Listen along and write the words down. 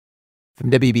From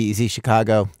WBEZ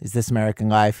Chicago, Is This American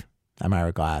Life? I'm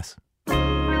Ira Glass. There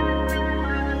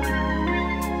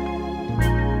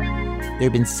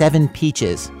have been 7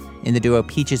 Peaches in the duo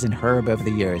Peaches and Herb over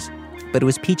the years, but it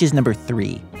was Peaches number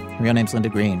 3. Her real name's Linda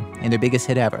Green, and their biggest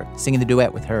hit ever, singing the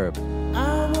duet with Herb.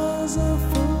 I was a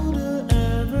fool to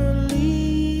ever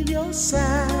leave your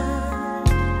side.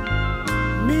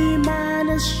 Me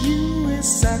minus you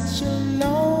is such a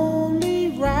lonely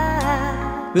ride.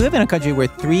 We live in a country where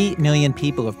 3 million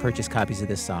people have purchased copies of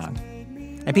this song.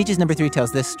 And Peaches number 3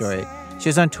 tells this story. She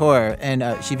was on tour, and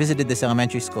she visited this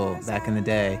elementary school back in the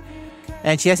day.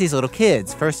 And she asked these little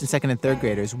kids, 1st and 2nd and 3rd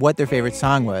graders, what their favorite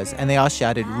song was, and they all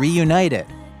shouted, Reunited.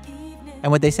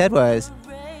 And what they said was,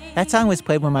 that song was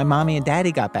played when my mommy and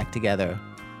daddy got back together.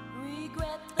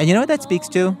 And you know what that speaks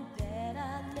to?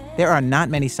 There are not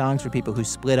many songs for people who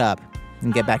split up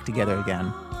and get back together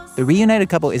again. The reunited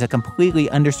couple is a completely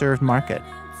underserved market,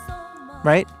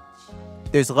 right?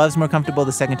 There's Love's More Comfortable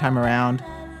the second time around,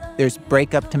 there's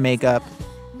Break Up to Make Up,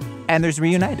 and there's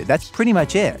Reunited. That's pretty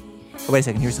much it. Oh, wait a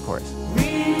second, here's the chorus.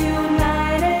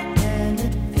 Reunited and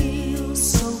it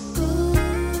feels so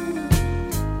good.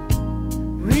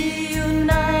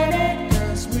 Reunited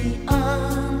 'cause we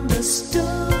understood.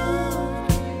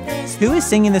 Who is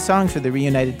singing the songs for the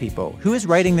reunited people? Who is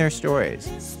writing their stories?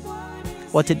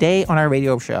 Well, today on our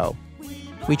radio show,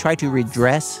 we try to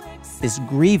redress this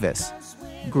grievous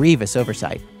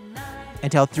oversight and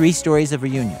tell 3 stories of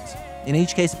reunions. In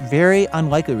each case, very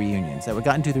unlikely reunions that were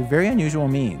gotten to through very unusual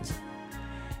means.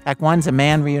 Act 1 is a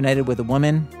man reunited with a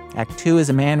woman. Act 2 is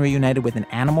a man reunited with an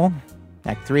animal.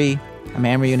 Act 3, a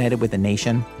man reunited with a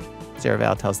nation. Sarah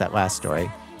Vale tells that last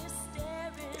story.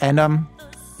 And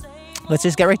let's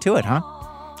just get right to it, huh?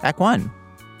 Act 1,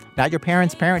 Not Your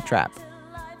Parents' Parent Trap.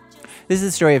 This is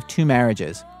the story of 2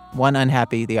 marriages, one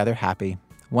unhappy, the other happy.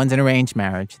 One's an arranged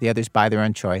marriage, the other's by their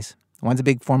own choice. One's a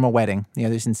big formal wedding, the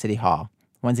other's in City Hall.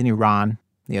 One's in Iran,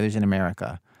 the other's in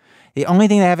America. The only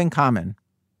thing they have in common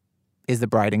is the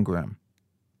bride and groom,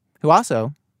 who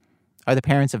also are the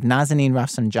parents of Nazanin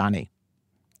Rafsanjani,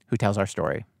 who tells our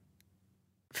story.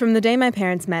 From the day my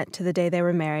parents met to the day they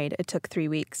were married, it took 3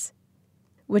 weeks,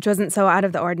 which wasn't so out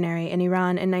of the ordinary in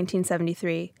Iran in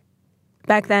 1973.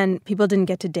 Back then, people didn't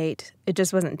get to date. It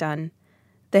just wasn't done.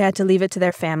 They had to leave it to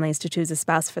their families to choose a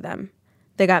spouse for them.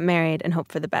 They got married and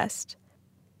hoped for the best.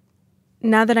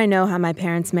 Now that I know how my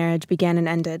parents' marriage began and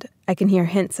ended, I can hear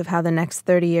hints of how the next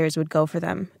 30 years would go for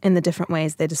them in the different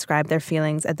ways they described their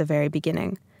feelings at the very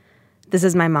beginning. This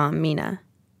is my mom, Mina.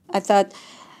 I thought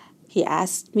he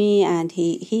asked me and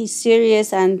he's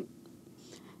serious, and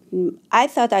I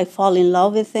thought I'd fall in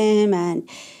love with him, and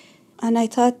I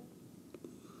thought,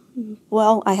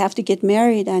 well, I have to get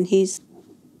married, and he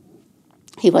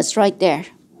was right there.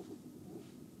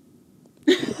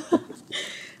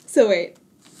 So wait,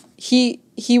 he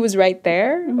was right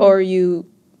there, mm-hmm. or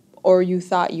you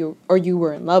thought you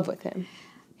were in love with him?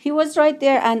 He was right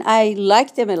there, and I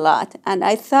liked him a lot, and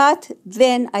I thought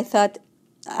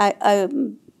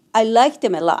I liked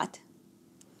him a lot.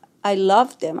 I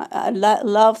loved him. I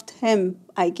loved him,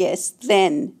 I guess,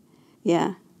 then.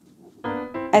 Yeah.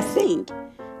 I think.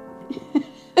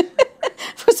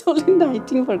 I was only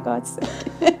 19, for God's sake.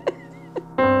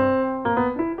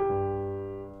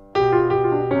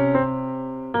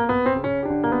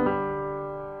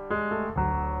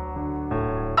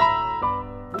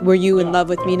 Were you in love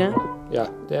with Mina? Yeah.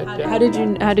 How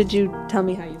did you tell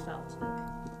me how you felt?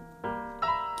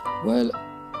 Well,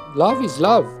 love is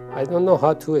love. I don't know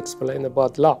how to explain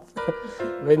about love.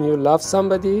 When you love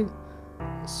somebody,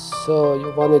 so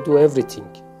you want to do everything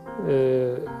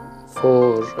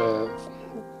for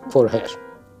her.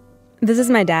 This is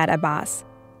my dad, Abbas.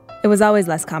 It was always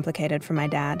less complicated for my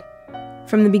dad.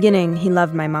 From the beginning, he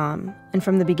loved my mom, and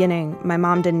from the beginning, my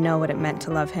mom didn't know what it meant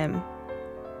to love him.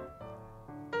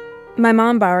 My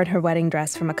mom borrowed her wedding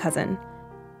dress from a cousin.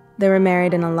 They were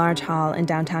married in a large hall in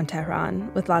downtown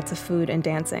Tehran with lots of food and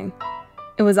dancing.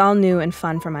 It was all new and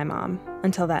fun for my mom,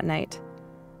 until that night.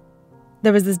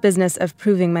 There was this business of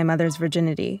proving my mother's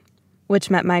virginity, which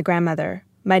meant my grandmother,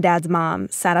 my dad's mom,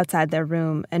 sat outside their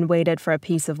room and waited for a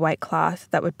piece of white cloth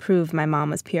that would prove my mom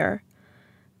was pure.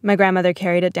 My grandmother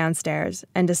carried it downstairs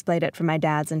and displayed it for my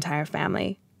dad's entire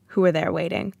family, who were there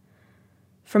waiting.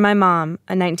 For my mom,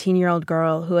 a 19-year-old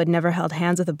girl who had never held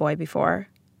hands with a boy before,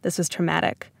 this was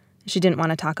traumatic. She didn't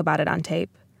want to talk about it on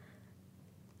tape.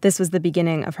 This was the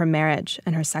beginning of her marriage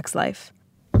and her sex life.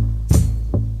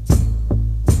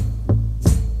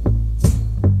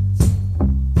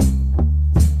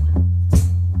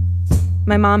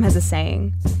 My mom has a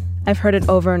saying. I've heard it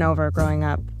over and over growing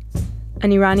up.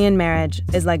 An Iranian marriage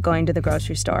is like going to the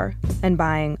grocery store and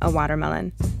buying a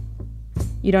watermelon.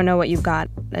 You don't know what you've got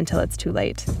until it's too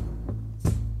late.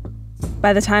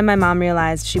 By the time my mom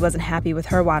realized she wasn't happy with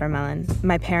her watermelon,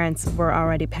 my parents were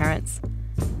already parents.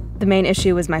 The main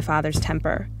issue was my father's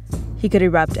temper. He could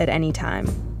erupt at any time.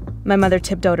 My mother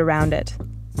tiptoed around it.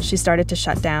 She started to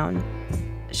shut down.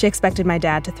 She expected my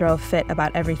dad to throw a fit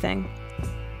about everything.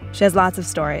 She has lots of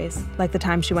stories, like the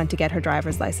time she went to get her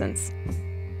driver's license.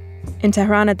 In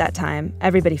Tehran at that time,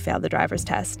 everybody failed the driver's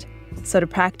test. So to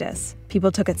practice,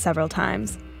 people took it several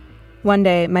times. One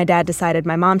day, my dad decided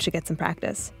my mom should get some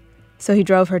practice. So he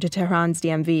drove her to Tehran's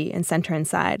DMV and sent her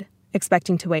inside,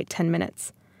 expecting to wait 10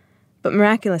 minutes. But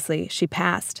miraculously, she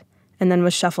passed, and then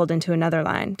was shuffled into another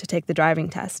line to take the driving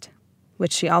test,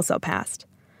 which she also passed.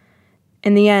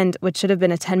 In the end, what should have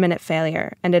been a 10-minute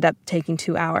failure ended up taking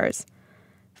 2 hours.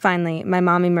 Finally, my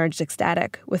mom emerged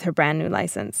ecstatic with her brand new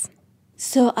license.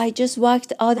 So I just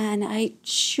walked out and I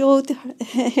showed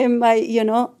him my,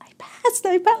 I passed.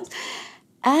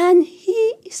 And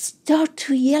he started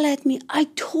to yell at me. I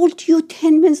told you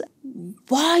 10 minutes.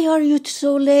 Why are you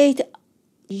so late?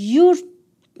 You're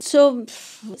so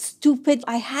stupid.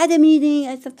 I had a meeting.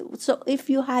 I thought, so if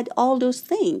you had all those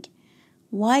things,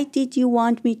 why did you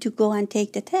want me to go and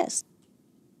take the test?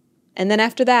 And then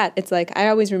after that, it's like, I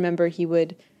always remember he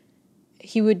would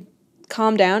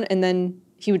calm down and then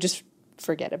he would just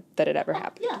forget that it ever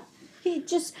happened. Yeah,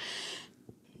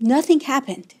 nothing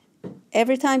happened.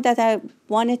 Every time that I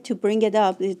wanted to bring it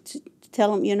up, to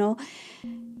tell him,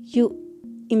 you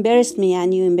embarrassed me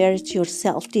and you embarrassed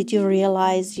yourself. Did you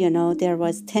realize, there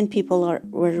was 10 people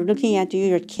were looking at you,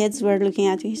 your kids were looking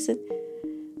at you? He said,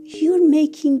 you're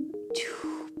making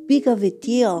too big of a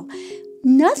deal.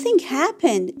 Nothing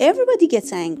happened. Everybody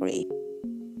gets angry.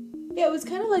 Yeah, it was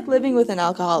kind of like living with an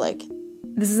alcoholic.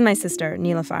 This is my sister,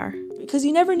 Nilafar. Because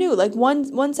you never knew. Like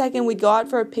one second we'd go out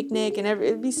for a picnic and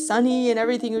it'd be sunny and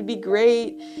everything would be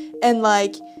great. And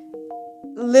like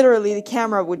literally the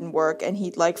camera wouldn't work and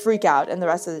he'd like freak out and the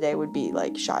rest of the day would be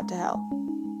like shot to hell.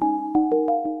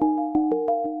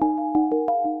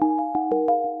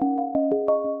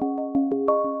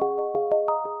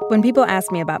 When people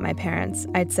ask me about my parents,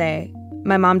 I'd say,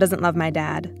 my mom doesn't love my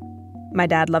dad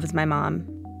loves my mom,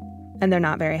 and they're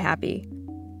not very happy.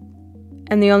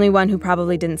 And the only one who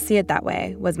probably didn't see it that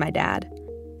way was my dad.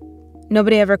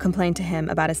 Nobody ever complained to him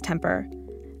about his temper,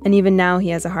 and even now he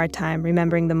has a hard time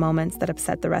remembering the moments that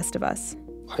upset the rest of us.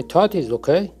 I thought he's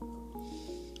okay.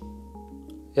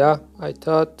 Yeah, I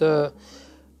thought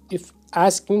if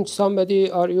asking somebody,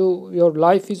 your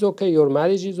life is okay, your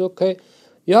marriage is okay?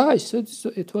 Yeah, I said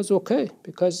it was okay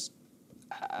because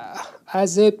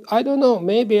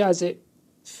maybe as a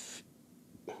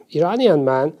Iranian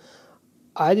man,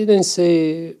 I didn't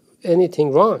say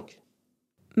anything wrong.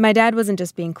 My dad wasn't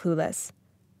just being clueless.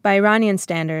 By Iranian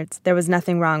standards, there was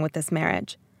nothing wrong with this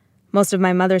marriage. Most of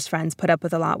my mother's friends put up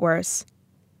with a lot worse.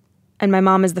 And my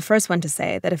mom is the first one to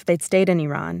say that if they'd stayed in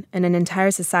Iran, in an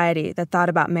entire society that thought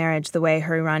about marriage the way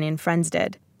her Iranian friends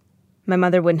did, my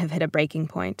mother wouldn't have hit a breaking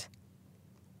point.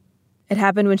 It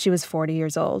happened when she was 40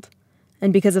 years old.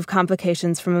 And because of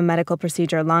complications from a medical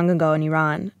procedure long ago in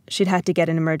Iran, she'd had to get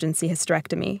an emergency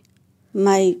hysterectomy.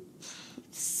 My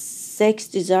sex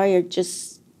desire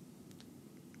just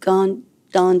gone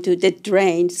down to the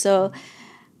drain. So,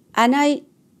 and I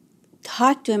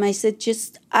talked to him. I said,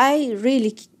 I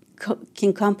really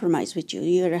can compromise with you.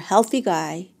 You're a healthy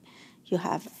guy. You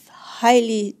have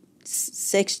highly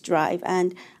sex drive,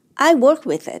 and I work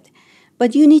with it.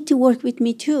 But you need to work with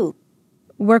me too.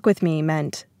 Work with me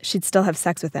meant she'd still have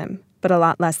sex with him, but a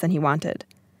lot less than he wanted.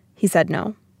 He said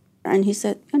no. And he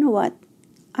said, you know what?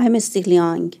 I'm still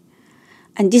young,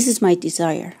 and this is my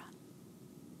desire.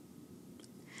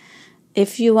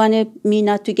 If you want me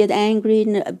not to get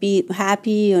angry, be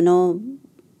happy,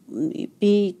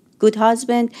 be good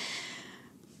husband,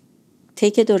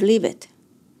 take it or leave it.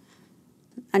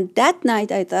 And that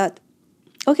night I thought,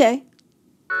 okay,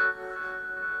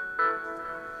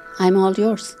 I'm all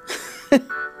yours.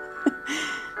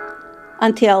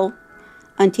 Until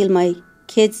my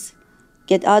kids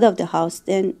get out of the house,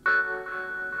 then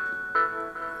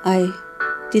I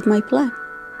did my plan.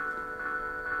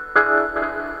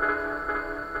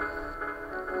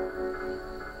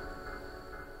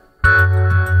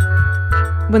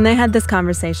 When they had this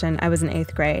conversation, I was in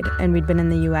 8th grade, and we'd been in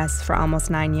the U.S. for almost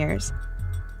 9 years.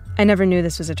 I never knew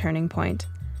this was a turning point,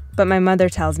 but my mother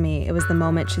tells me it was the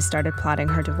moment she started plotting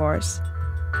her divorce.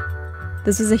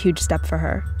 This was a huge step for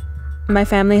her. My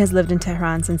family has lived in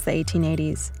Tehran since the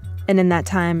 1880s, and in that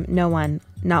time, no one,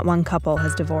 not one couple,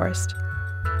 has divorced.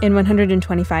 In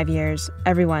 125 years,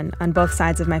 everyone on both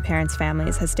sides of my parents'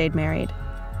 families has stayed married.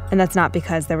 And that's not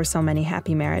because there were so many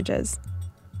happy marriages.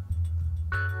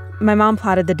 My mom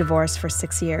plotted the divorce for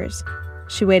 6 years.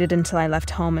 She waited until I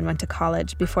left home and went to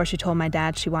college before she told my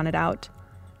dad she wanted out.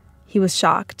 He was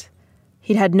shocked.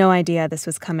 He'd had no idea this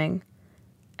was coming.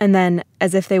 And then,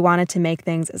 as if they wanted to make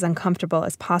things as uncomfortable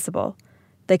as possible,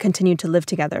 they continued to live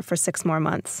together for 6 more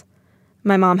months.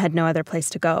 My mom had no other place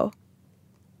to go.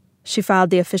 She filed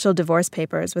the official divorce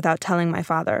papers without telling my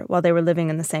father while they were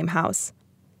living in the same house.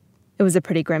 It was a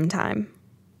pretty grim time.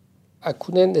 I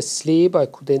couldn't sleep, I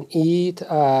couldn't eat,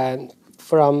 and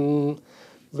from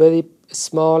very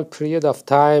small period of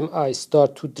time, I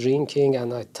started drinking,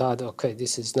 and I thought, okay,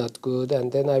 this is not good.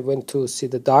 And then I went to see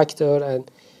the doctor,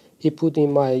 and he put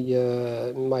in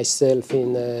myself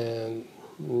in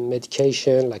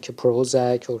medication like a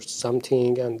Prozac or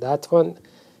something, and that one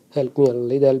helped me a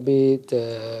little bit.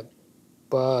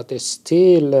 But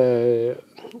still,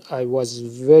 I was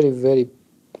very, very.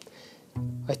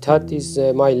 I thought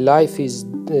my life is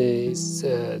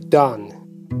done.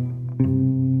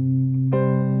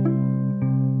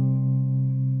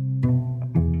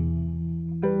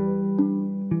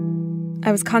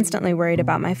 I was constantly worried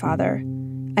about my father.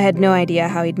 I had no idea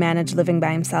how he'd manage living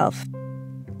by himself.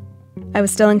 I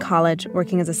was still in college,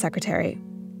 working as a secretary,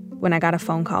 when I got a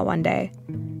phone call one day.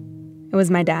 It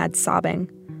was my dad sobbing.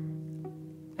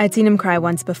 I'd seen him cry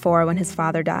once before when his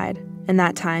father died, and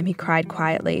that time he cried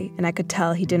quietly, and I could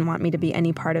tell he didn't want me to be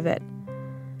any part of it.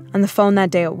 On the phone that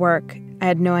day at work, I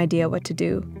had no idea what to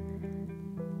do.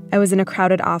 I was in a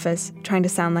crowded office, trying to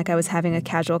sound like I was having a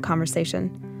casual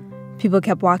conversation. People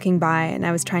kept walking by, and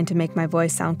I was trying to make my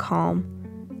voice sound calm.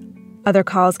 Other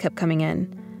calls kept coming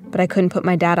in, but I couldn't put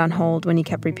my dad on hold when he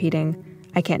kept repeating,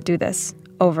 "I can't do this,"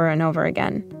 over and over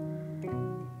again.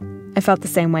 I felt the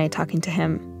same way talking to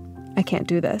him. I can't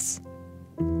do this.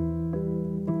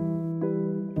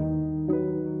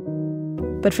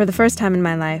 But for the first time in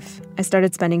my life, I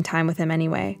started spending time with him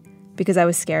anyway, because I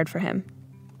was scared for him.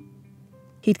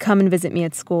 He'd come and visit me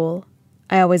at school.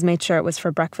 I always made sure it was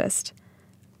for breakfast.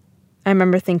 I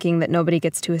remember thinking that nobody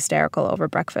gets too hysterical over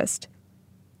breakfast.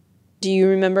 Do you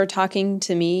remember talking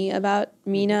to me about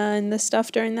Mina and this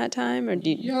stuff during that time? Or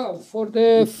Yeah, for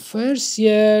the first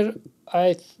year,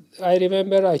 I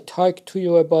remember I talked to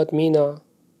you about Mina.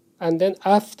 And then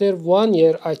after 1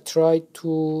 year, I tried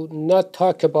to not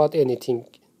talk about anything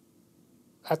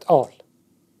at all.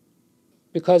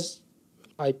 Because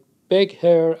I begged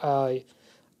her, I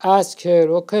asked her,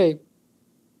 okay,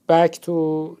 back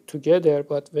together.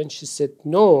 But when she said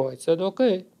no, I said,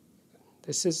 okay,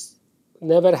 this is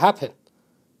never happen.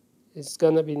 It's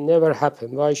gonna be never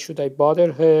happen. Why should I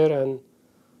bother her? And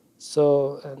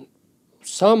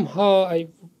somehow I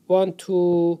want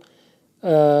to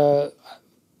a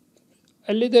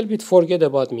little bit forget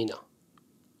about Mina.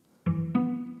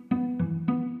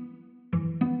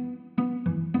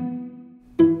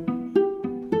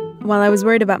 While I was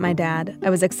worried about my dad, I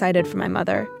was excited for my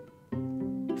mother.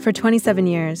 For 27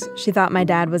 years, she thought my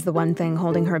dad was the one thing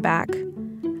holding her back.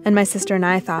 And my sister and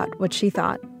I thought what she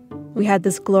thought. We had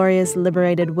this glorious,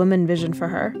 liberated woman vision for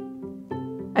her.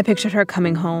 I pictured her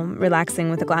coming home, relaxing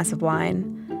with a glass of wine.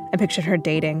 I pictured her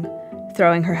dating,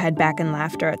 throwing her head back in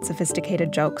laughter at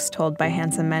sophisticated jokes told by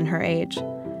handsome men her age.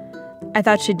 I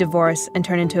thought she'd divorce and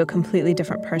turn into a completely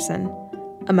different person,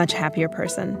 a much happier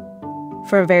person.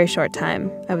 For a very short time,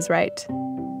 I was right.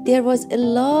 There was a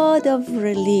lot of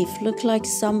relief. Looked like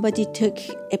somebody took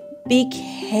a big,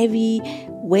 heavy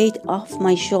weight off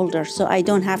my shoulder, so I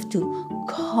don't have to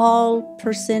call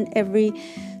person every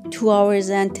 2 hours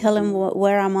and tell him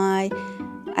where am I.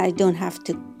 I don't have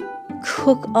to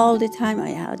cook all the time.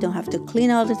 I don't have to clean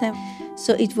all the time.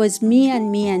 So it was me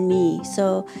and me and me.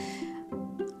 So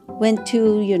went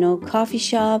to, coffee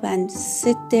shop and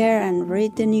sit there and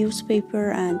read the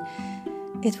newspaper, and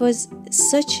it was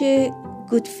such a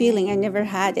good feeling. I never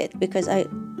had it because I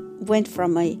went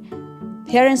from my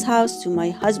parents' house to my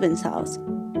husband's house.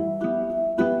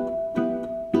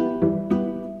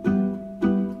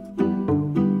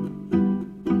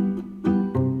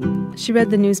 She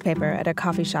read the newspaper at a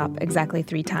coffee shop exactly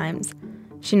 3 times.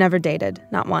 She never dated,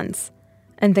 not once.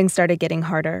 And things started getting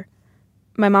harder.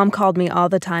 My mom called me all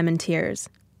the time in tears.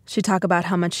 She'd talk about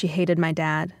how much she hated my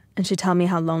dad, and she'd tell me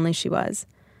how lonely she was.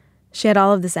 She had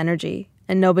all of this energy,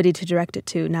 and nobody to direct it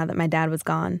to now that my dad was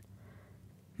gone.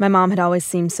 My mom had always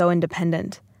seemed so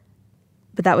independent,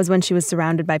 but that was when she was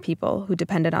surrounded by people who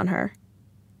depended on her.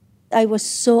 I was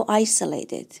so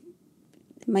isolated.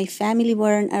 My family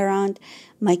weren't around.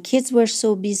 My kids were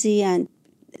so busy, and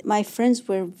my friends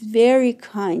were very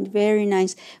kind, very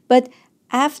nice. But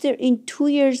After in 2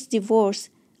 years divorce,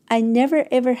 I never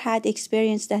ever had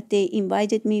experience that they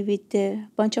invited me with a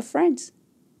bunch of friends.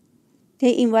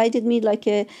 They invited me like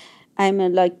I'm a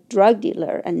like drug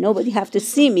dealer and nobody have to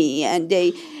see me, and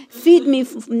they feed me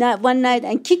one night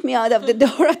and kick me out of the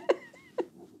door.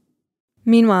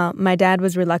 Meanwhile, my dad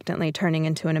was reluctantly turning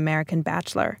into an American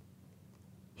bachelor.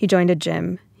 He joined a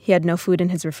gym. He had no food in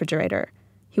his refrigerator.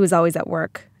 He was always at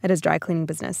work, at his dry cleaning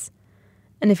business.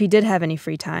 And if he did have any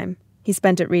free time, he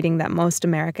spent it reading that most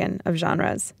American of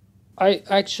genres. I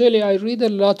read a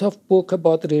lot of book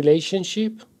about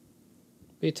relationship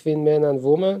between men and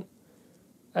women.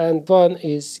 And one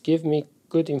is give me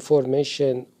good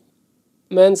information.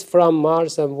 Men's from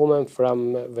Mars and women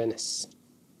from Venus.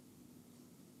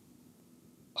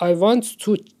 I want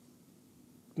to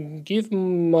give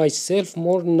myself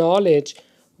more knowledge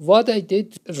what I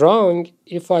did wrong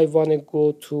if I want to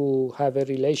go to have a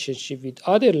relationship with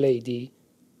other lady.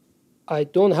 I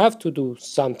don't have to do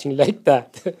something like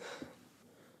that.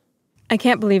 I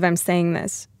can't believe I'm saying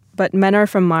this, but Men Are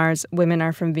From Mars, Women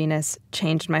Are From Venus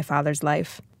changed my father's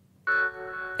life.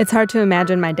 It's hard to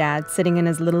imagine my dad sitting in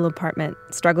his little apartment,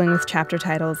 struggling with chapter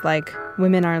titles like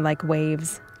Women Are Like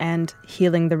Waves and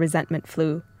Healing the Resentment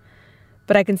Flu.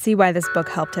 But I can see why this book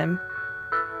helped him.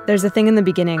 There's a thing in the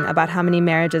beginning about how many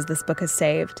marriages this book has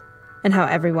saved, and how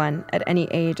everyone, at any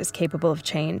age, is capable of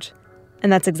change.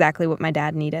 And that's exactly what my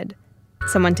dad needed.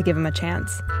 Someone to give him a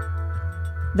chance.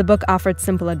 The book offered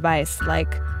simple advice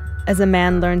like, as a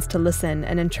man learns to listen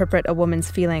and interpret a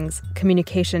woman's feelings,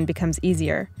 communication becomes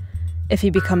easier. If he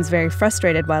becomes very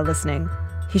frustrated while listening,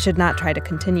 he should not try to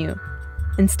continue.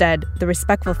 Instead, the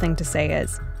respectful thing to say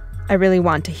is, I really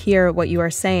want to hear what you are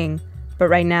saying, but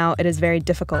right now it is very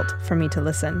difficult for me to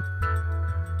listen.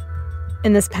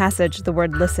 In this passage, the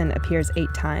word listen appears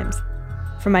 8 times.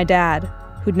 For my dad,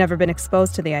 who'd never been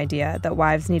exposed to the idea that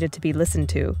wives needed to be listened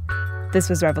to, this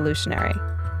was revolutionary.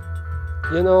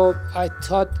 You know, I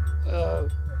thought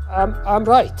I'm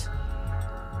right.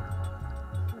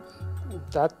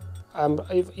 That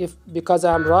if because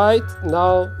I'm right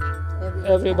now,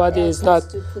 everybody is not.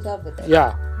 To put up with it.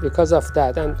 Yeah, because of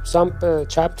that. And some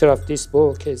chapter of this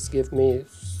book has give me,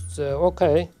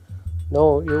 okay,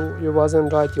 no, you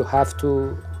wasn't right. You have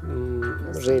to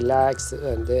relax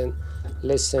and then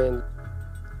listen.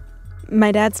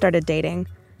 My dad started dating,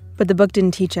 but the book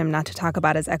didn't teach him not to talk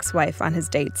about his ex-wife on his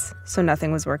dates, so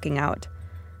nothing was working out.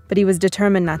 But he was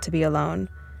determined not to be alone,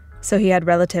 so he had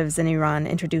relatives in Iran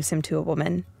introduce him to a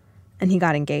woman, and he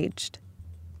got engaged.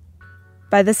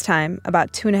 By this time,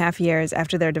 about 2.5 years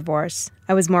after their divorce,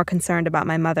 I was more concerned about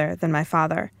my mother than my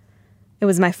father. It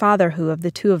was my father who, of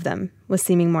the two of them, was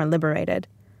seeming more liberated.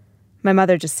 My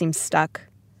mother just seemed stuck.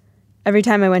 Every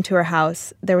time I went to her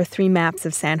house, there were 3 maps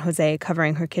of San Jose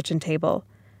covering her kitchen table.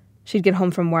 She'd get home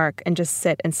from work and just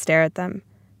sit and stare at them,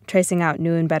 tracing out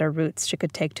new and better routes she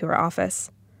could take to her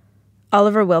office. All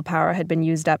of her willpower had been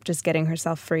used up just getting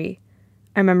herself free.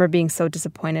 I remember being so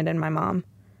disappointed in my mom.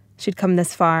 She'd come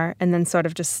this far and then sort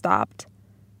of just stopped.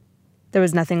 There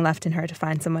was nothing left in her to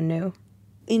find someone new.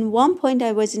 In one point,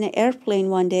 I was in an airplane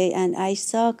one day and I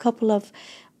saw a couple of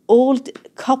old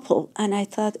couple, and I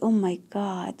thought, oh my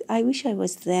God, I wish I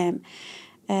was them.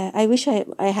 I wish I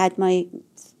had my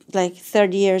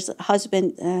 30 years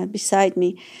husband beside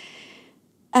me.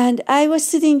 And I was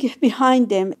sitting behind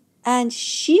them, and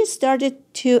she started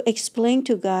to explain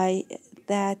to Guy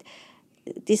that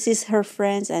this is her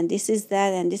friends and this is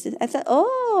that and this is. I thought,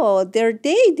 oh, they're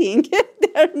dating.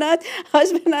 They're not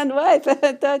husband and wife.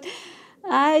 I thought,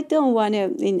 I don't want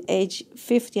to, in age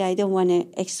 50, I don't want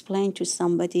to explain to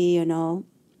somebody,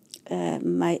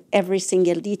 my every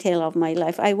single detail of my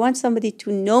life. I want somebody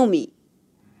to know me.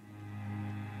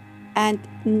 And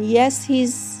yes, he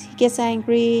gets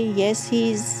angry. Yes,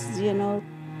 he's,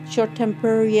 short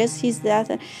temper. Yes, he's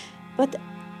that. But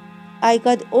I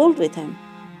got old with him.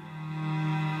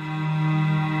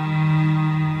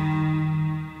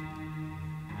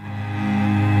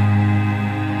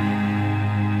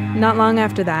 Not long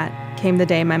after that came the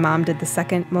day my mom did the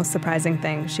second most surprising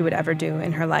thing she would ever do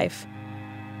in her life.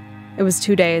 It was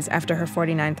 2 days after her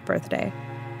 49th birthday.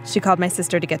 She called my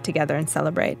sister to get together and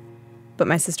celebrate, but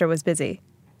my sister was busy.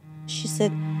 She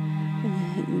said,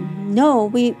 no,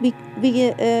 we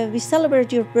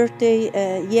celebrate your birthday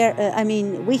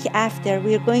week after.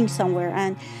 We're going somewhere,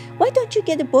 and why don't you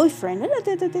get a boyfriend?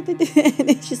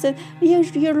 She said,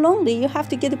 you're lonely. You have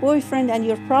to get a boyfriend and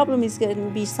your problem is going to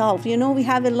be solved. We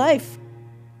have a life.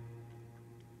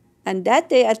 And that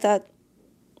day I thought,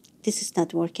 this is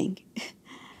not working.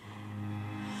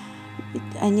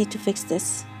 I need to fix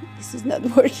this. This is not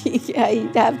working. I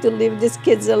have to leave these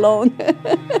kids alone.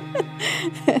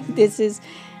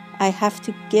 I have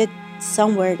to get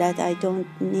somewhere that I don't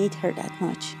need her that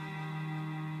much.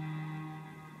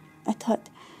 I thought,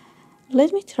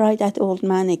 let me try that old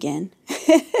man again.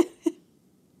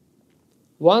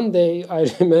 One day,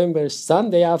 I remember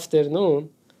Sunday afternoon,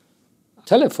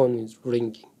 telephone is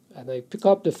ringing, and I pick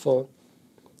up the phone.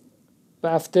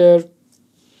 But after,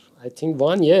 I think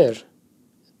 1 year,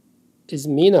 is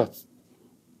Mina.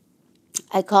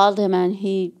 I called him and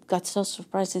he got so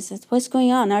surprised. He said, what's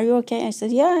going on? Are you okay? I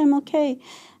said, yeah, I'm okay.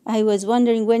 I was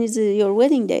wondering, when is your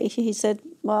wedding day? He said,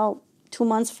 well, 2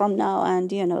 months from now,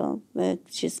 and,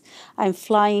 I'm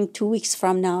flying 2 weeks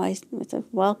from now. I said,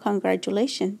 well,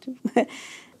 congratulations.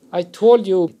 I told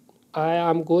you I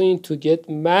am going to get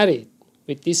married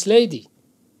with this lady.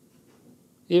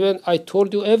 Even I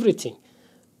told you everything.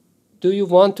 Do you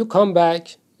want to come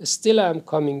back? Still I'm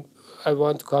coming. I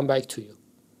want to come back to you.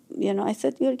 I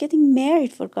said, you're getting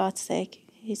married, for God's sake.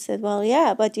 He said, well,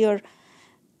 yeah, but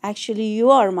you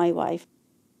are my wife.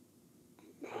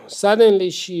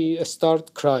 Suddenly she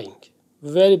started crying,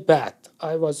 very bad.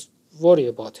 I was worried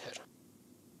about her.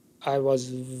 I was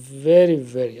very,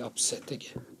 very upset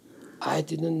again. I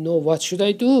didn't know what should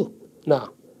I do now.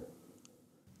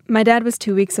 My dad was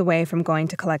 2 weeks away from going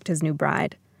to collect his new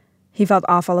bride. He felt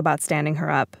awful about standing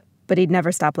her up, but he'd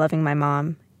never stop loving my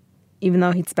mom, even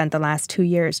though he'd spent the last 2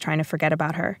 years trying to forget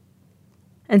about her.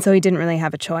 And so he didn't really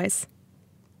have a choice.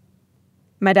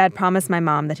 My dad promised my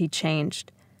mom that he'd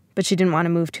changed, but she didn't want to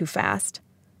move too fast.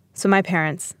 So my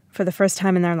parents, for the first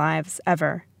time in their lives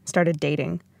ever, started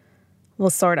dating. Well,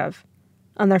 sort of.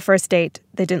 On their first date,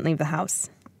 they didn't leave the house.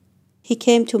 He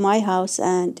came to my house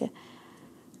and,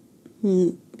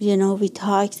 we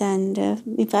talked, and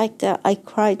in fact, I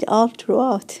cried all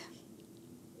throughout.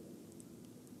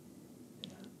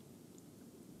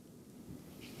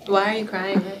 Why are you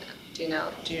crying? Do you know?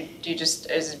 Do you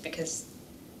just, is it because,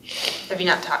 have you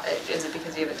not talked, is it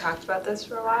because you haven't talked about this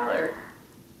for a while, or?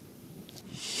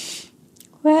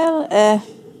 Well,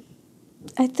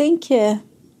 I think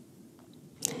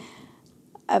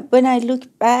when I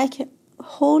look back,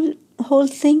 whole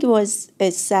thing was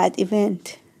a sad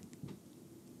event.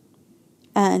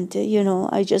 And,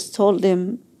 I just told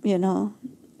him,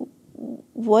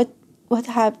 what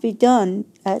have we done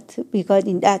we got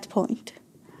in that point?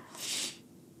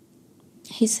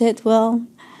 He said, well,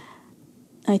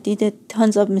 I did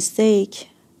tons of mistake,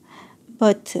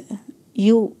 but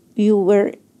you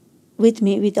were with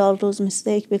me with all those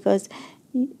mistakes, because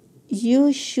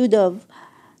you should have,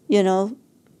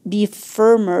 be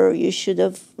firmer. You should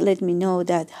have let me know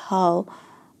that how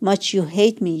much you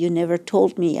hate me. You never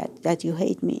told me that you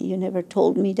hate me. You never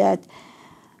told me that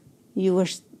you were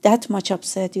that much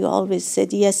upset. You always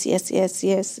said yes, yes, yes,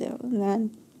 yes.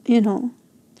 And,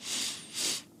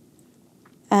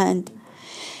 and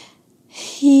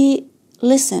he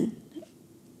listened.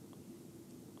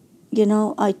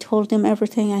 I told him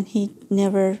everything, and he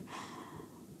never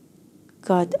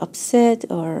got upset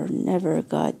or never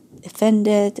got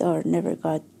offended or never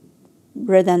got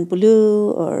red and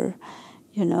blue or,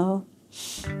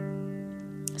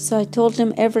 So I told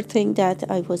him everything that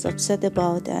I was upset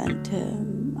about,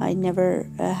 and I never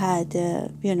had,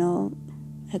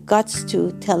 guts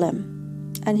to tell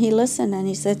him. And he listened, and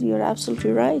he said, you're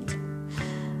absolutely right.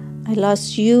 I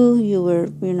lost you. You were,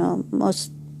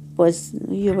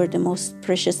 you were the most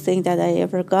precious thing that I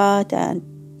ever got, and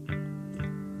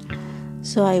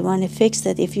so I want to fix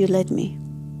that if you let me.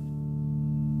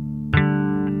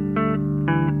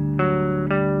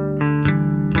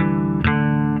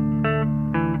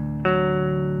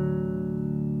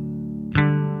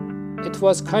 It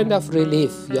was kind of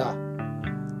relief, yeah.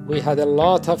 We had a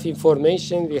lot of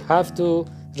information we have to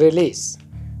release.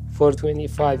 For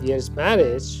 25 years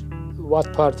marriage,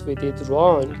 what part we did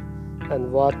wrong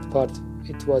and what part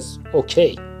it was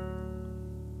okay.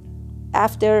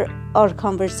 After our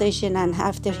conversation and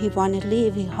after he wanted to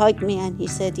leave, he hugged me and he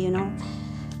said,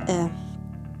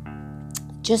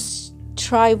 just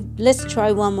let's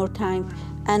try one more time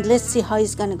and let's see how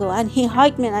it's going to go. And he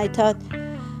hugged me and I thought,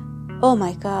 oh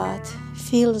my God,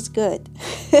 feels good.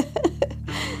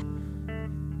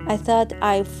 I thought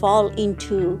I fall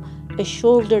into a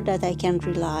shoulder that I can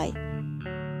rely.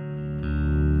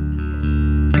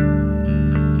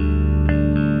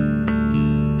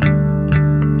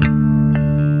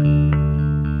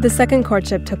 The second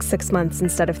courtship took 6 months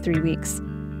instead of 3 weeks.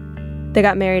 They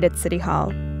got married at City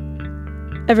Hall.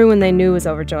 Everyone they knew was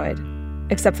overjoyed,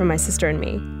 except for my sister and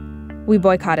me. We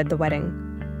boycotted the wedding.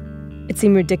 It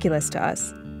seemed ridiculous to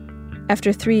us.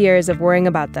 After 3 years of worrying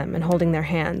about them and holding their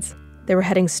hands, they were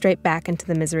heading straight back into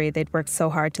the misery they'd worked so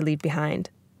hard to leave behind.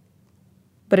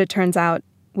 But it turns out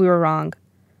we were wrong.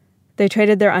 They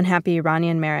traded their unhappy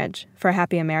Iranian marriage for a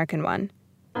happy American one.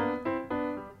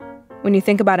 When you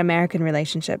think about American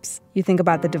relationships, you think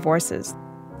about the divorces,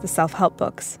 the self-help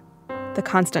books, the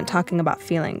constant talking about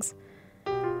feelings.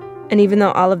 And even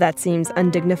though all of that seems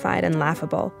undignified and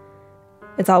laughable,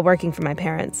 it's all working for my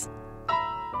parents.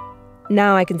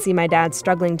 Now I can see my dad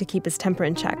struggling to keep his temper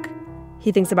in check.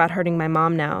 He thinks about hurting my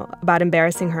mom now, about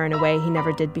embarrassing her in a way he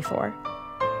never did before.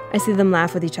 I see them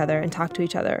laugh with each other and talk to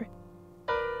each other.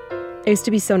 I used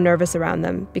to be so nervous around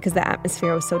them because the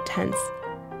atmosphere was so tense.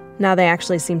 Now they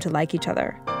actually seem to like each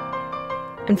other.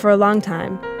 And for a long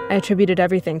time, I attributed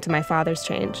everything to my father's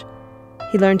change.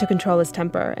 He learned to control his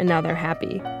temper, and now they're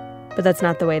happy. But that's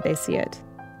not the way they see it.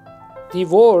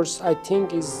 Divorce, I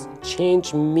think, is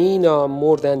changed me now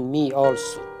more than me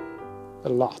also. A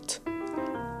lot.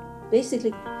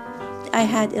 Basically, I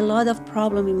had a lot of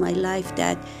problem in my life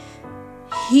that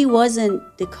he wasn't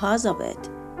the cause of it.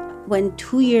 When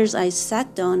 2 years I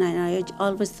sat down and I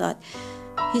always thought,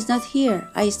 he's not here.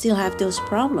 I still have those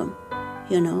problems.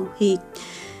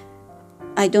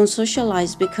 I don't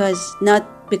socialize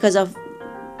not because of,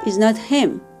 it's not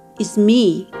him, it's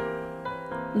me.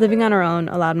 Living on her own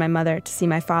allowed my mother to see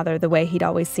my father the way he'd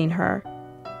always seen her,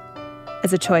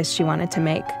 as a choice she wanted to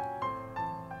make.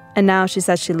 And now she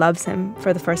says she loves him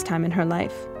for the first time in her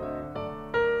life.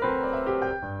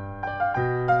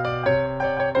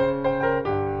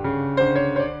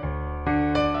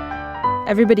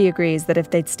 Everybody agrees that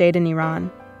if they'd stayed in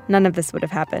Iran, none of this would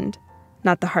have happened.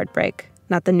 Not the heartbreak,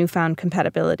 not the newfound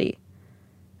compatibility.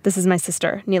 This is my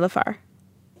sister, Nilafar.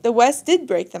 The West did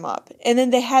break them up. And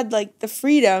then they had, the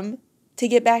freedom to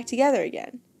get back together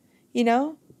again. You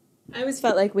know? I always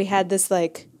felt like we had this,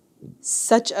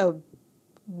 such a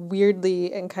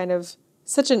weirdly and kind of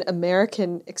such an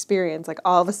American experience,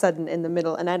 all of a sudden in the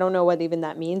middle. And I don't know what even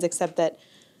that means, except that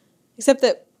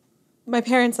my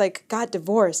parents, got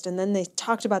divorced, and then they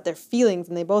talked about their feelings,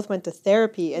 and they both went to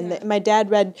therapy. And my dad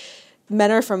read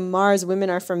Men Are From Mars, Women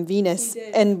Are From Venus.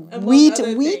 And we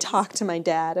talked to my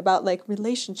dad about,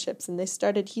 relationships, and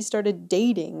he started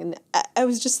dating. And I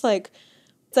was just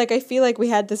I feel like we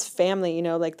had this family,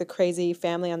 the crazy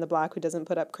family on the block who doesn't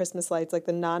put up Christmas lights,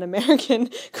 the non-American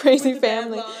crazy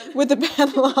family with the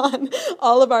panel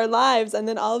all of our lives. And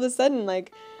then all of a sudden,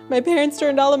 my parents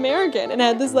turned all American and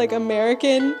had this,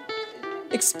 American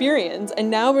experience. And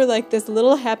now we're, this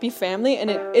little happy family. And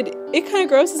it kind of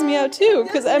grosses me out, too,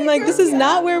 because I'm this is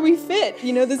not where we fit.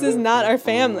 This is not our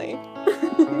family.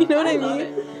 You know what I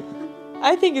mean?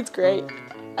 I think it's great.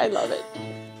 I love it.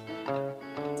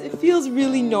 It feels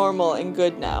really normal and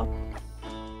good now.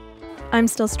 I'm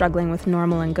still struggling with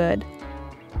normal and good.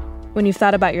 When you've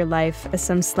thought about your life as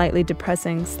some slightly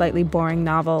depressing, slightly boring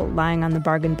novel lying on the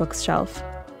bargain books shelf,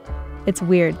 it's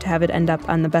weird to have it end up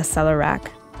on the bestseller rack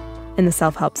in the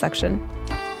self-help section.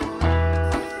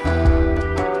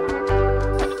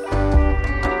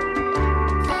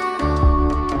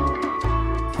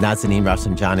 Nazanin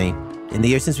Rafsanjani. In the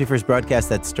year since we first broadcast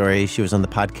that story, she was on the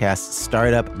podcast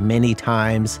Startup many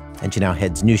times, and she now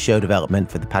heads new show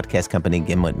development for the podcast company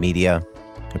Gimlet Media.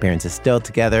 Her parents are still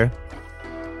together.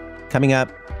 Coming up,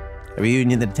 a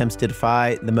reunion that attempts to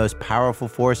defy the most powerful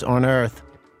force on Earth.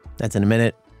 That's in a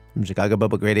minute from Chicago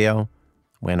Public Radio,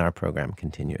 when our program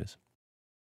continues.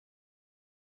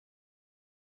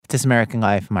 This American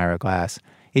Life, I'm Ira Glass.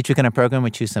 Each week on our program, we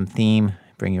choose some theme,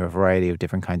 bring you a variety of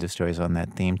different kinds of stories on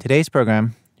that theme. Today's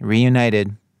program,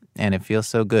 Reunited, and it feels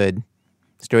so good.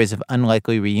 Stories of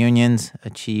unlikely reunions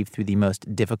achieved through the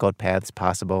most difficult paths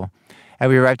possible. And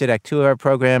we arrived at Act 2 of our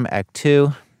program, Act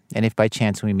 2, and if by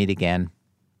chance we meet again.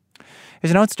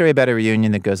 There's an old story about a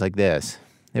reunion that goes like this.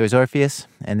 There was Orpheus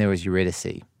and there was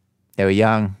Eurydice. They were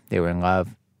young, they were in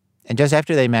love, and just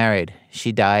after they married,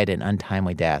 she died an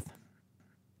untimely death.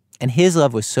 And his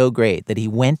love was so great that he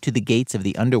went to the gates of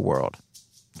the underworld,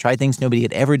 tried things nobody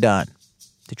had ever done,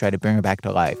 to try to bring her back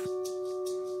to life.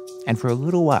 And for a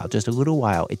little while, just a little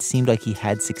while, it seemed like he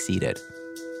had succeeded.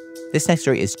 This next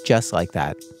story is just like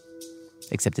that,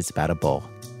 except it's about a bull.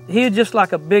 He was just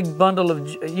like a big bundle of,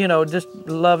 just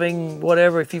loving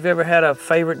whatever. If you've ever had a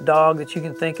favorite dog that you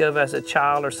can think of as a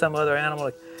child or some other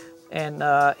animal,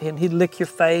 and he'd lick your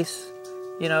face,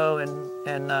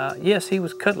 yes, he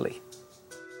was cuddly.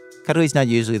 Cuddly is not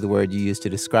usually the word you use to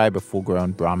describe a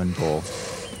full-grown Brahman bull.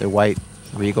 They're white,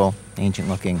 regal,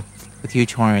 ancient-looking, with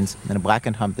huge horns and a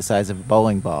blackened hump the size of a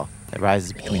bowling ball that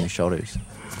rises between their shoulders.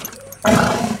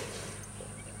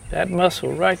 That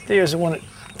muscle right there is the one that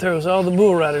throws all the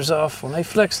bull riders off. When they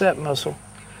flex that muscle,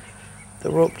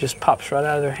 the rope just pops right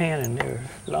out of their hand and they're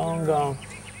long gone.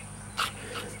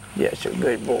 Yes, you're a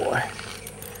good boy.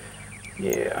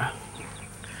 Yeah.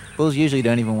 Bulls usually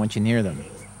don't even want you near them.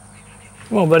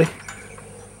 Come on, buddy.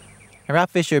 And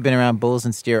Ralph Fisher had been around bulls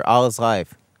and steer all his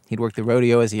life. He'd worked the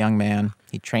rodeo as a young man.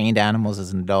 He trained animals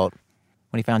as an adult.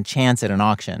 When he found Chance at an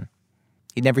auction,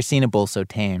 he'd never seen a bull so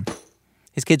tame.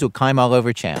 His kids would climb all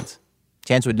over Chance.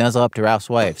 Chance would nuzzle up to Ralph's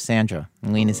wife, Sandra,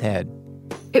 and lean his head.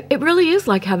 It really is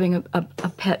like having a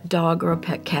pet dog or a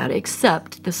pet cat,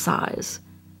 except the size.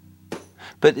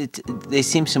 But they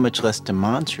seem so much less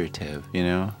demonstrative, you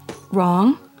know?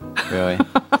 Wrong. Really?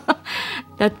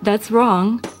 That's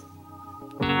wrong.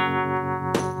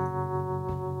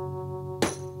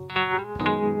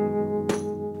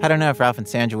 I don't know if Ralph and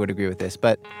Sandra would agree with this,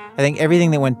 but I think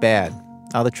everything that went bad,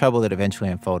 all the trouble that eventually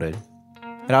unfolded,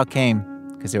 it all came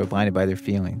because they were blinded by their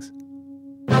feelings.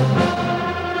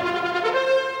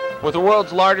 With the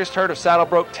world's largest herd of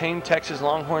saddle-broke, tame Texas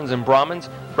Longhorns and Brahmans,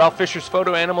 Ralph Fisher's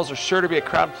photo animals are sure to be a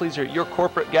crowd pleaser at your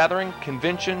corporate gathering,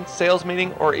 convention, sales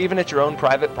meeting, or even at your own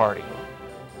private party.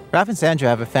 Ralph and Sandra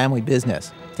have a family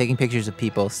business, taking pictures of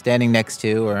people standing next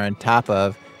to or on top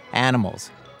of animals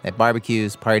at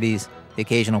barbecues, parties, the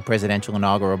occasional presidential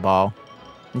inaugural ball.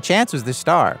 And Chance was the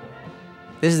star.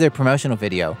 This is their promotional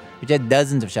video, which had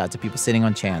dozens of shots of people sitting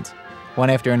on Chance, one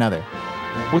after another.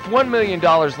 With $1 million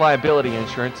liability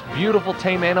insurance, beautiful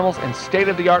tame animals, and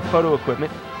state-of-the-art photo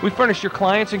equipment, we furnish your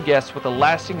clients and guests with a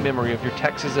lasting memory of your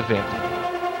Texas event.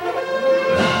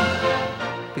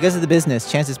 Because of the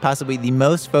business, Chance is possibly the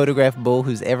most photographed bull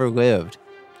who's ever lived.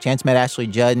 Chance met Ashley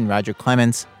Judd and Roger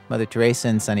Clements, Mother Teresa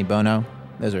and Sonny Bono.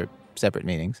 Those are separate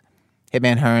meetings.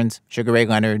 Hitman Hearns, Sugar Ray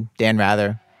Leonard, Dan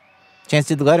Rather. Chance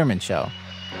did the Letterman show.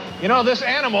 You know, this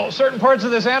animal, certain parts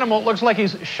of this animal, looks like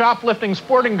he's shoplifting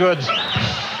sporting goods.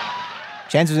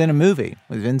 Chance was in a movie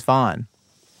with Vince Vaughn.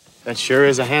 That sure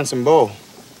is a handsome bull.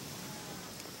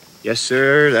 Yes,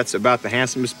 sir, that's about the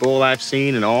handsomest bull I've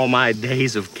seen in all my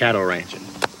days of cattle ranching.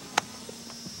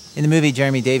 In the movie,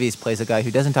 Jeremy Davies plays a guy who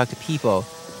doesn't talk to people,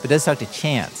 but does talk to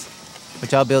Chance,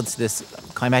 which all builds to this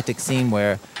climactic scene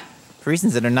where, for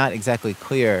reasons that are not exactly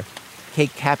clear, Kate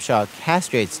Capshaw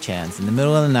castrates Chance in the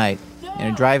middle of the night in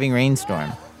a driving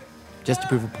rainstorm, just to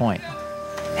prove a point.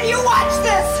 Hey, you watch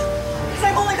this! Because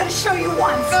I'm only going to show you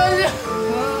once.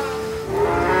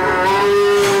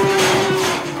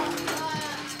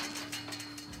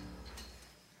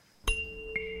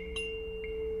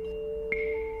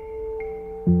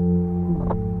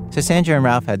 So Sandra and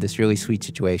Ralph had this really sweet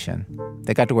situation.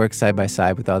 They got to work side by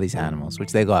side with all these animals,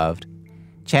 which they loved.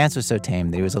 Chance was so tame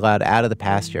that he was allowed out of the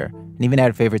pasture and even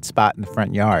had a favorite spot in the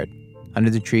front yard, under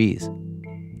the trees.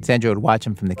 Sandra would watch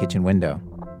him from the kitchen window,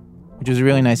 which was a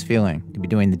really nice feeling, to be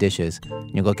doing the dishes,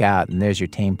 and you look out and there's your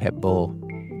tame pet bull,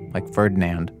 like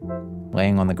Ferdinand,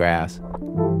 laying on the grass.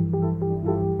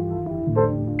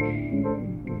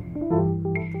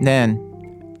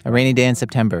 Then, a rainy day in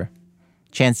September,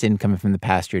 Chance didn't come in from the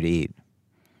pasture to eat.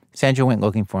 Sandra went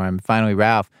looking for him. Finally,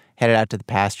 Ralph headed out to the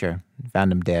pasture and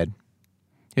found him dead.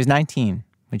 He was 19,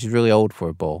 which is really old for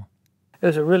a bull. It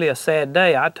was really a sad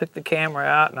day. I took the camera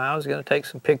out, and I was going to take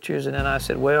some pictures, and then I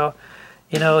said, well,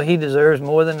 you know, he deserves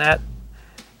more than that.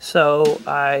 So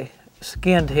I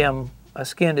skinned him. I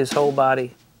skinned his whole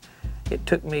body. It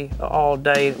took me all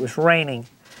day. It was raining.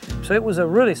 So it was a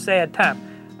really sad time.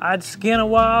 I'd skin a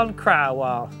while and cry a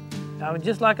while. I was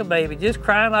just like a baby, just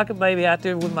crying like a baby out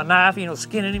there with my knife, you know,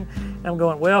 skinning him. And I'm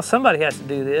going, well, somebody has to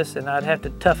do this, and I'd have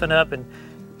to toughen up and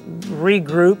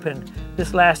regroup, and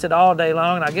this lasted all day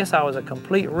long, and I guess I was a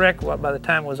complete wreck by the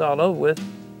time it was all over with.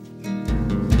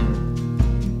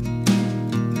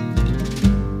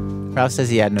 Ralph says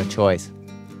he had no choice.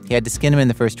 He had to skin him in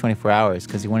the first 24 hours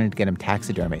because he wanted to get him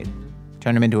taxidermied,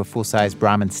 turn him into a full-size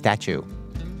Brahman statue,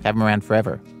 have him around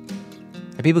forever.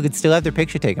 And people could still have their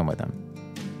picture taken with him.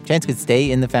 Chance could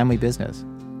stay in the family business.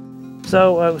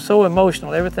 So it was so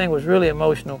emotional. Everything was really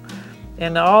emotional.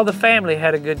 And all the family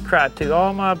had a good cry, too.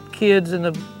 All my kids and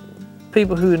the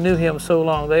people who knew him so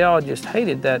long, they all just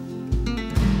hated that.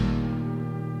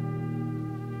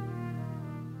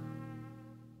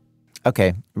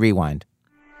 Okay, rewind.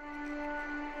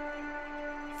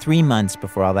 3 months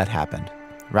before all that happened,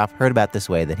 Ralph heard about this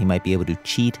way that he might be able to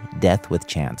cheat death with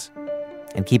Chance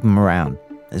and keep him around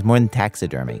as more than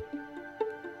taxidermy.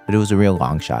 But it was a real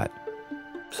long shot.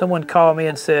 Someone called me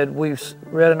and said, we've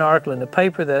read an article in the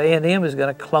paper that A&M is going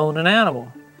to clone an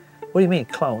animal. What do you mean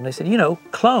clone? They said, you know,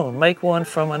 clone, make one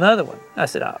from another one. I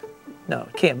said, oh, no,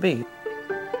 it can't be.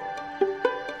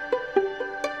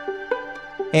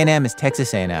 A&M is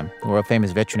Texas A&M, the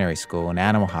world-famous veterinary school and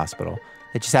animal hospital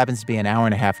that just happens to be an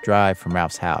hour-and-a-half drive from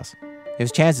Ralph's house. It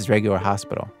was Chance's regular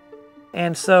hospital.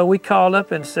 And so we called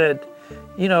up and said,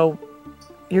 you know,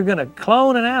 you're going to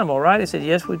clone an animal, right? He said,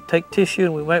 yes, we take tissue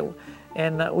and we make.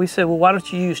 And we said, well, why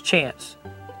don't you use Chance?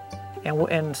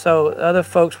 And so other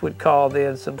folks would call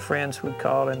then, some friends would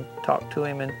call and talk to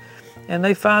him. And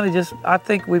they finally just, I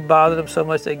think we bothered them so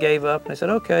much they gave up. And they said,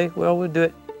 okay, well, we'll do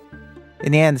it.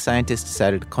 In the end, the scientists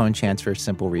decided to clone Chance for a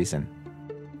simple reason.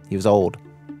 He was old.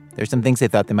 There were some things they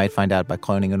thought they might find out by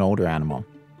cloning an older animal.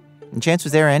 And Chance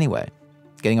was there anyway,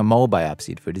 getting a mole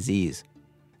biopsied for disease.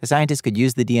 The scientists could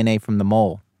use the DNA from the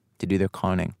mole to do their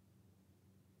cloning.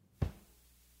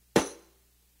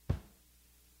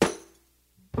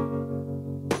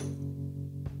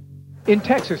 In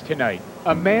Texas tonight,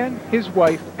 a man, his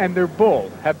wife, and their bull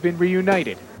have been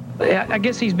reunited. I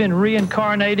guess he's been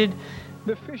reincarnated.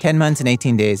 10 months and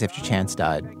 18 days after Chance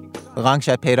died, the long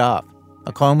shot paid off.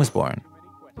 A clone was born.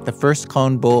 The first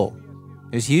cloned bull.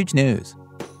 It was huge news.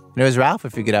 And it was Ralph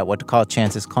who figured out what to call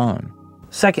Chance's clone.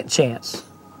 Second Chance.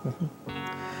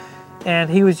 And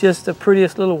he was just the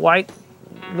prettiest little white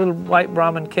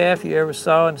Brahman calf you ever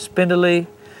saw, and spindly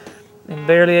and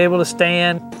barely able to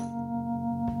stand.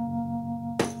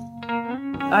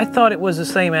 I thought it was the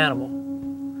same animal.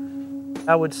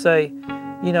 I would say,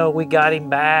 you know, we got him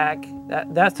back.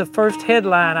 That's the first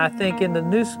headline, I think, in the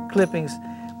news clippings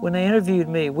when they interviewed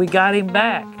me. We got him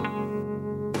back.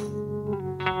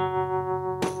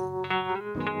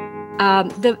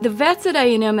 The vets at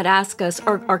A&M had asked us,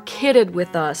 or kidded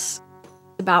with us,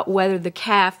 about whether the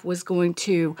calf was going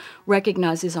to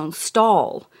recognize his own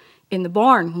stall in the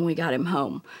barn when we got him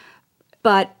home.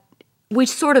 But we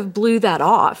sort of blew that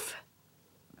off.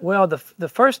 Well, the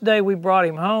first day we brought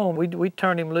him home, we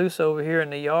turned him loose over here in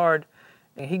the yard,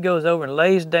 and he goes over and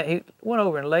lays down. He went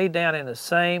over and laid down in the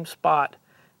same spot.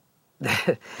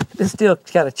 This still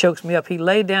kind of chokes me up. He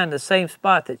laid down in the same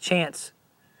spot that Chance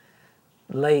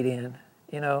laid in,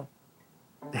 you know.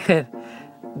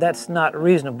 That's not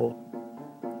reasonable.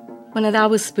 Well, that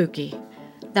was spooky.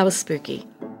 That was spooky.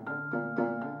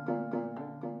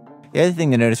 The other thing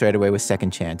to notice right away with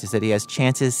Second Chance is that he has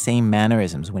Chance's same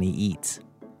mannerisms when he eats.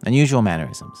 Unusual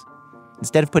mannerisms.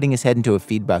 Instead of putting his head into a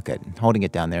feed bucket and holding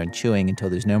it down there and chewing until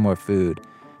there's no more food,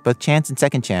 both Chance and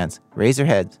Second Chance raise their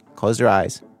heads, close their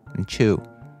eyes, and chew.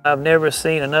 I've never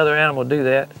seen another animal do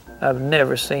that. I've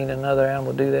never seen another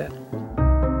animal do that.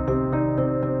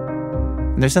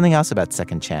 And there's something else about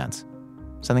Second Chance,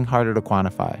 something harder to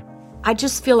quantify. I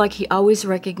just feel like he always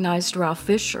recognized Ralph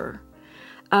Fisher.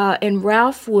 And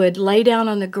Ralph would lay down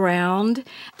on the ground,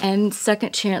 and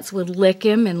Second Chance would lick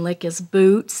him and lick his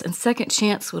boots, and Second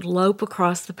Chance would lope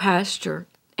across the pasture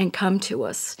and come to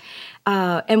us.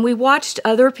 And we watched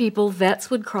other people, vets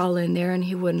would crawl in there, and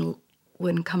he wouldn't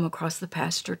come across the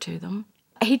pasture to them.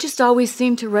 He just always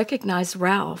seemed to recognize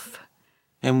Ralph.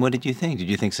 And what did you think? Did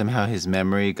you think somehow his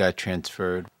memory got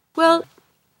transferred? Well,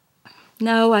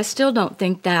 no, I still don't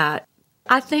think that.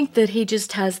 I think that he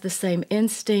just has the same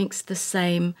instincts,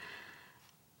 that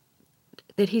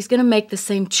he's going to make the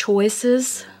same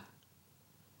choices.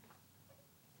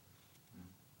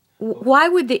 Why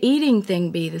would the eating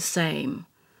thing be the same?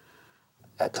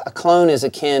 A clone is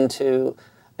akin to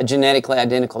a genetically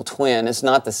identical twin. It's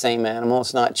not the same animal.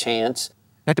 It's not Chance.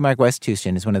 Dr. Mark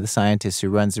Westhuizen is one of the scientists who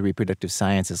runs the reproductive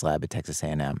sciences lab at Texas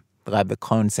A&M, the lab that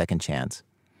cloned Second Chance.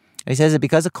 And he says that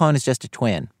because a clone is just a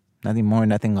twin, nothing more,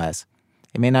 nothing less,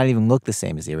 it may not even look the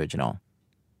same as the original.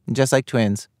 And just like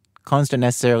twins, clones don't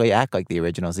necessarily act like the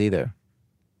originals either.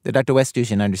 Though Dr.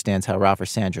 Westhuizen understands how Ralph or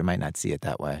Sandra might not see it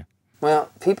that way.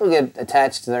 Well, people get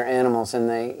attached to their animals, and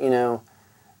they,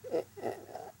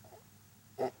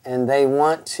 and they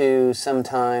want to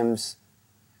sometimes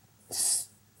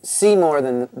see more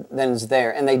than is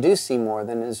there, and they do see more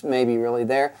than is maybe really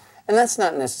there, and that's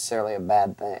not necessarily a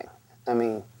bad thing. I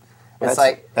mean,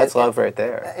 that's love right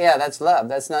there. Yeah, that's love.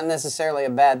 That's not necessarily a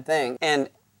bad thing. And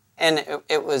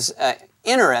it was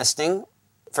interesting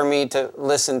for me to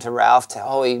listen to Ralph.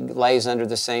 He lays under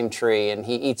the same tree and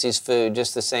he eats his food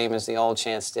just the same as the old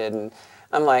Chance did. And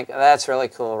I'm like, that's really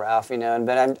cool, Ralph,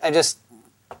 But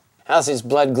how's his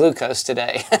blood glucose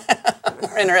today? I'm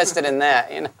more interested in that,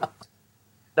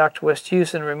 Dr.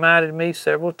 Westhuizen reminded me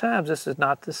several times, this is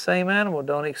not the same animal.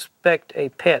 Don't expect a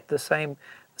pet, the same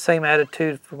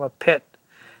attitude from a pet.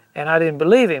 And I didn't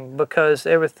believe him because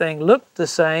everything looked the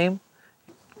same.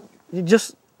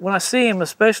 When I see him,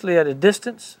 especially at a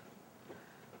distance,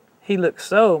 he looks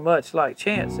so much like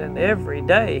Chance. And every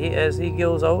day, as he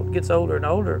gets older and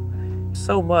older,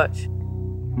 so much.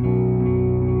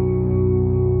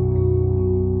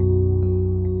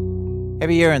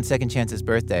 Every year on Second Chance's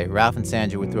birthday, Ralph and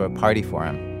Sandra would throw a party for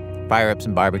him, fire up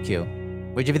some barbecue,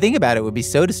 which if you think about it would be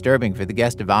so disturbing for the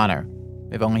guest of honor,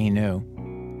 if only he knew.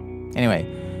 Anyway,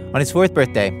 on his 4th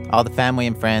birthday, all the family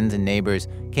and friends and neighbors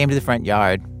came to the front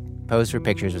yard, posed for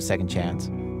pictures with Second Chance.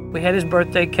 We had his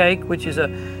birthday cake, which is a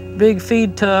big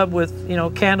feed tub with,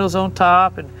 candles on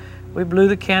top, and we blew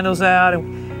the candles out.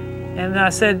 And I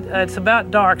said, it's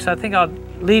about dark, so I think I'll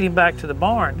lead him back to the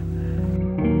barn.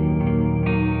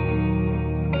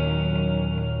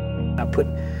 I put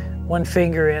one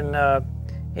finger in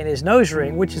his nose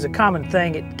ring, which is a common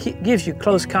thing. It gives you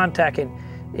close contact, and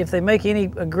if they make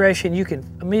any aggression, you can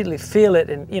immediately feel it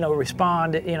and,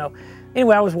 respond,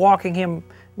 Anyway, I was walking him.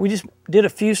 We just did a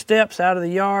few steps out of the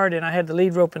yard, and I had the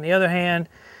lead rope in the other hand.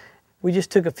 We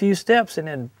just took a few steps, and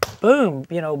then boom,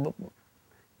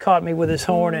 caught me with his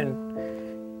horn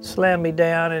and slammed me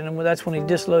down, and that's when he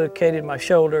dislocated my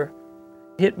shoulder,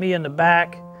 hit me in the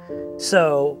back.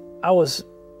 So I was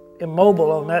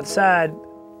immobile on that side.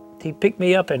 He picked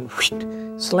me up and whoosh,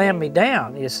 slammed me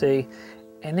down, you see.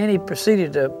 And then he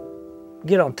proceeded to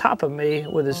get on top of me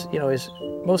with his,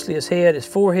 mostly his head, his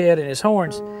forehead, and his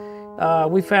horns.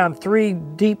 We found 3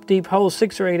 deep holes,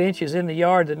 6 or 8 inches in the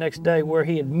yard the next day where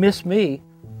he had missed me.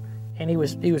 And he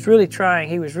was really trying,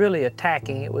 he was really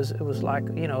attacking. It was like,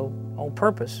 on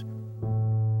purpose.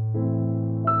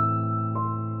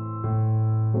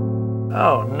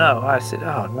 Oh no, I said,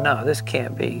 oh no, this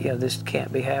can't be, this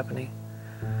can't be happening.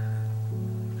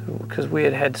 Because we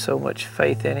had so much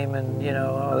faith in him, and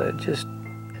all that. Just,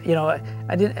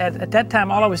 I didn't at that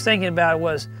time. All I was thinking about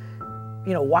was,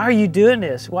 why are you doing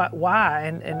this? Why?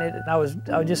 And I was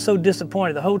just so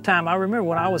disappointed the whole time. I remember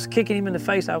when I was kicking him in the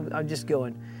face, I was just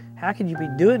going, how could you be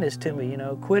doing this to me?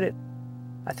 Quit it.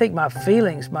 I think my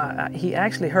feelings, he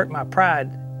actually hurt my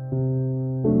pride.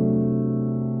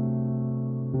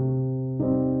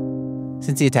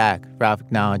 Since the attack, Ralph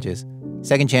acknowledges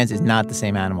Second Chance is not the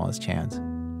same animal as Chance.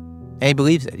 And he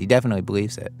believes it. He definitely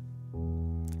believes it.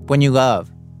 When you love,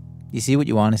 you see what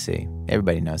you want to see.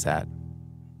 Everybody knows that.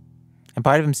 And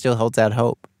part of him still holds out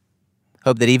hope.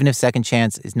 Hope that even if Second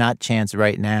Chance is not Chance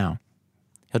right now,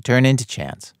 he'll turn into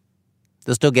Chance.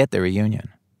 They'll still get their reunion.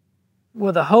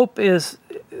 Well, the hope is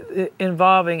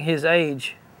involving his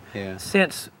age. Yeah.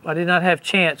 Since I did not have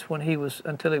Chance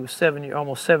until he was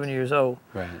almost 7 years old.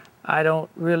 Right. I don't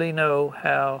really know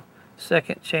how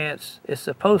Second Chance is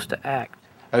supposed to act.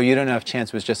 Oh, you don't know if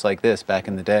Chance was just like this back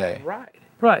in the day.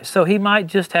 Right, so he might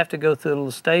just have to go through a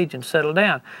little stage and settle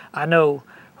down. I know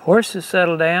horses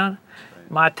settle down.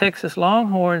 My Texas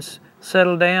Longhorns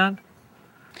settle down.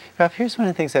 Ralph, here's one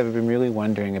of the things I've been really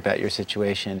wondering about your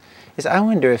situation, is I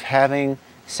wonder if having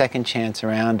Second Chance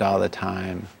around all the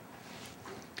time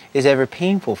is ever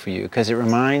painful for you, because it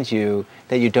reminds you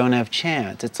that you don't have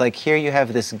Chance. It's like here you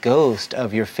have this ghost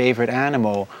of your favorite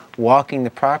animal walking the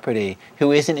property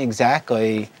who isn't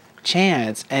exactly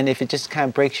Chance, and if it just kind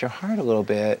of breaks your heart a little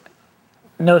bit.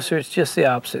 No, sir, it's just the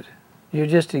opposite. You're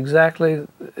just exactly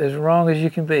as wrong as you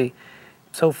can be.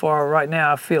 So far, right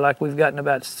now, I feel like we've gotten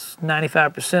about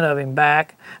 95% of him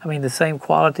back. I mean, the same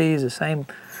qualities, the same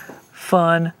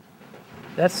fun.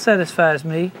 That satisfies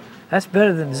me. That's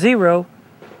better than 0.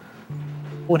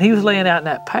 When he was laying out in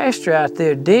that pasture out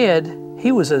there dead,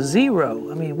 he was a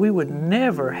 0. I mean, we would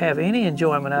never have any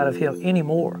enjoyment out of him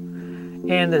anymore.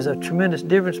 And there's a tremendous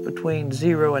difference between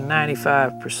 0 and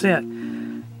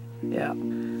 95%. Yeah.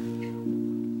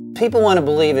 People want to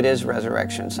believe it is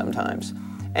resurrection sometimes.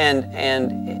 And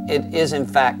it is in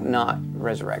fact not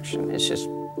resurrection.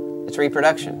 It's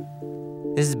reproduction.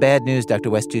 This is bad news Dr.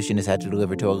 Westhuizen has had to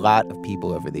deliver to a lot of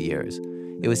people over the years.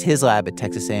 It was his lab at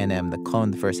Texas A&M that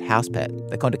cloned the first house pet.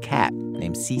 They cloned a cat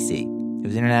named Cece. It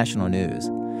was international news.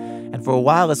 And for a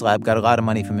while, his lab got a lot of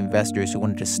money from investors who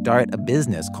wanted to start a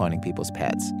business cloning people's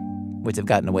pets, which they've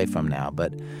gotten away from now.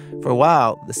 But for a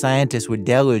while, the scientists were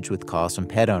deluged with calls from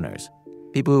pet owners,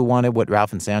 people who wanted what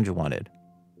Ralph and Sandra wanted.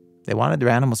 They wanted their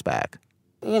animals back.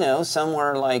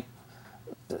 Somewhere like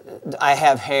I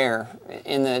have hair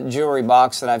in the jewelry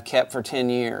box that I've kept for 10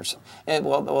 years.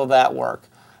 Will that work?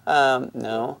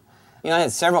 No. I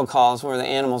had several calls where the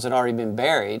animals had already been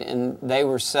buried, and they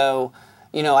were so,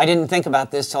 I didn't think about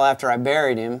this till after I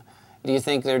buried him. Do you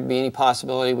think there'd be any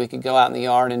possibility we could go out in the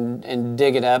yard and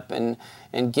dig it up and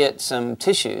get some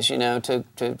tissues,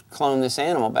 to clone this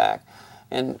animal back?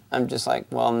 And I'm just like,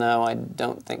 well, no, I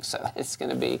don't think so. It's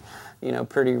going to be,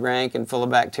 pretty rank and full of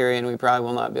bacteria, and we probably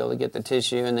will not be able to get the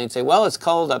tissue. And they'd say, well, it's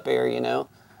cold up here, And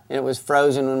it was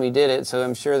frozen when we did it, so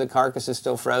I'm sure the carcass is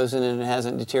still frozen and it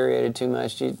hasn't deteriorated too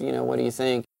much. What do you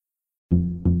think?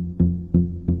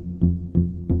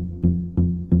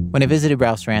 When I visited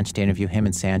Ralph's ranch to interview him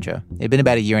and Sandra, it had been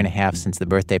about 1.5 years since the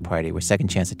birthday party where Second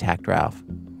Chance attacked Ralph.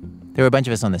 There were a bunch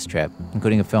of us on this trip,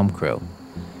 including a film crew.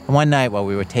 And one night while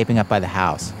we were taping up by the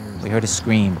house, we heard a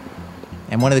scream,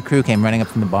 and one of the crew came running up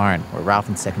from the barn where Ralph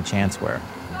and Second Chance were.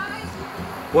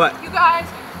 What? You guys,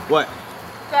 What?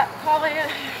 call in.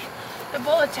 The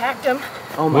bull attacked him.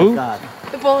 Oh my God.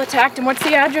 The bull attacked him. What's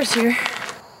the address here?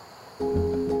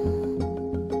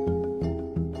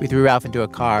 We threw Ralph into a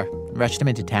car and rushed him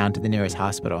into town to the nearest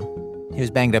hospital. He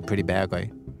was banged up pretty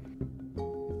badly.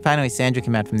 Finally, Sandra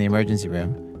came out from the emergency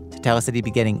room to tell us that he'd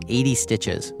be getting 80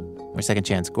 stitches where Second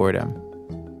Chance gored him.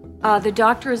 The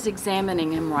doctor is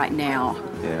examining him right now.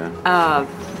 Yeah.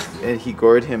 And he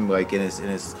gored him like in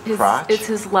his crotch? It's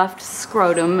his left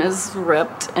scrotum is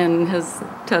ripped and his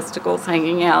testicles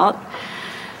hanging out.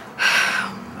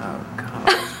 Oh,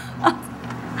 God.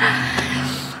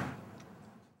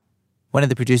 One of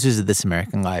the producers of This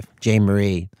American Life, Jane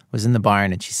Marie, was in the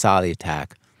barn and she saw the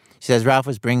attack. She says Ralph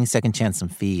was bringing Second Chance some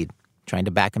feed, trying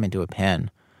to back him into a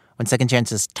pen, when Second Chance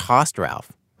just tossed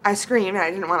Ralph. I screamed and I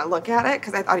didn't want to look at it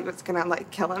because I thought he was gonna like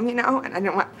kill him, you know, and I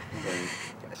didn't want.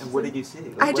 And what did you see?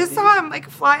 I just saw him like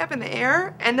fly up in the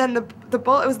air, and then the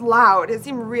bullet, it was loud. It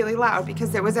seemed really loud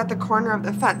because it was at the corner of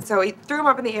the fence. So he threw him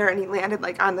up in the air and he landed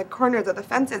like on the corners of the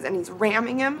fences, and he's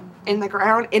ramming him in the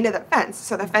ground into the fence.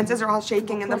 So the fences are all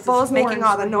shaking and the bull's making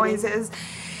all the noises.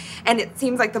 And it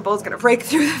seems like the bull's gonna break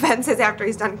through the fences after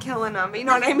he's done killing them. You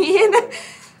know what I mean?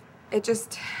 It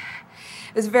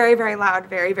was very, very loud,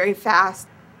 very, very fast.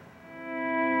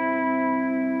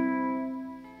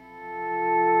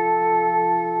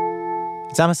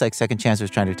 It's almost like Second Chance was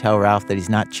trying to tell Ralph that he's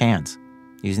not Chance,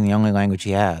 using the only language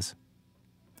he has.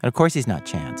 And of course he's not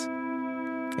Chance.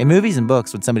 In movies and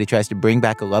books, when somebody tries to bring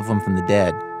back a loved one from the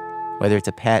dead, whether it's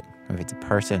a pet or if it's a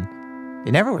person,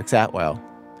 it never works out well.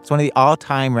 It's one of the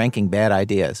all-time ranking bad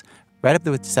ideas, right up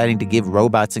there with deciding to give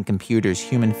robots and computers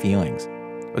human feelings,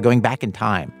 or going back in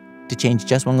time to change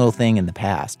just one little thing in the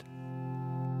past.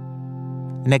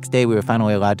 The next day, we were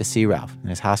finally allowed to see Ralph in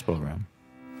his hospital room.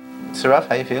 So, Ralph,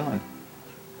 how you feeling?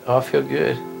 Oh, I feel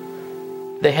good.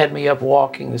 They had me up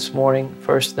walking this morning.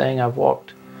 First thing, I've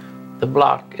walked the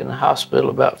block in the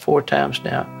hospital about 4 times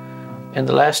now, and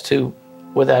the last 2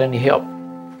 without any help.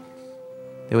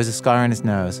 There was a scar on his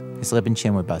nose. His lip and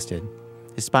chin were busted.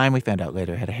 His spine, we found out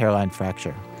later, had a hairline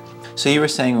fracture. So you were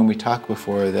saying when we talked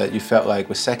before that you felt like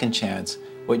with Second Chance,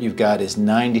 what you've got is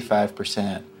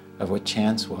 95% of what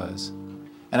Chance was.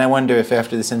 And I wonder if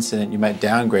after this incident you might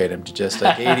downgrade him to just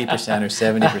like 80% or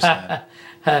 70%.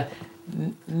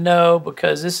 No,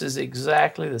 because this is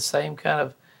exactly the same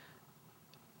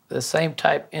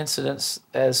type incidents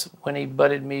as when he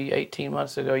butted me 18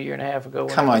 months ago, a year and a half ago.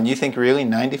 Come on, you think really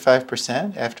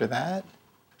 95% after that?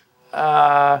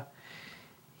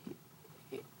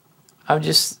 I'm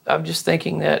just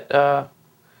thinking that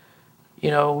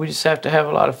we just have to have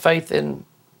a lot of faith in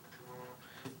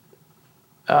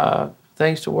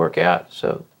things to work out.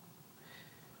 So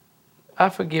I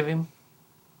forgive him.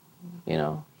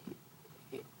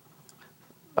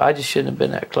 I just shouldn't have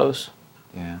been that close.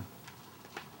 Yeah.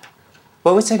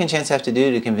 What would Second Chance have to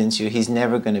do to convince you he's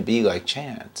never going to be like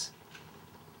Chance?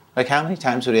 Like, how many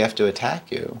times would he have to attack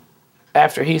you?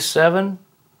 After he's 7,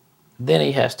 then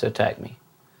he has to attack me.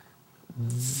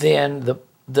 Then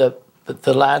the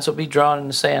lines will be drawn in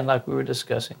the sand like we were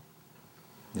discussing.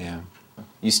 Yeah.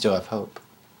 You still have hope.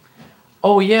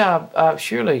 Oh, yeah,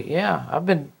 surely, yeah. I've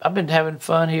been having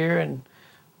fun here, and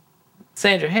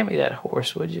Sandra, hand me that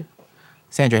horse, would you?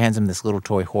 Sandra hands him this little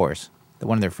toy horse that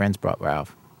one of their friends brought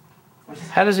Ralph.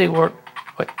 How does he work?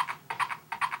 Wait.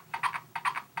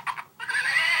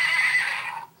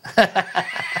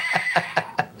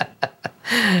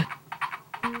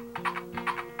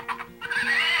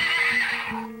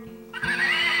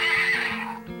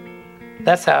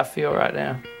 That's how I feel right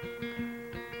now.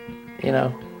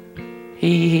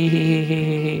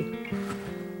 He.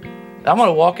 I'm going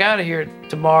to walk out of here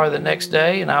tomorrow, the next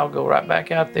day, and I'll go right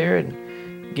back out there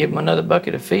and give him another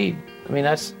bucket of feed. I mean,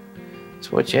 that's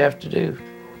what you have to do.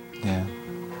 Yeah.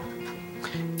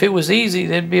 If it was easy,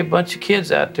 there'd be a bunch of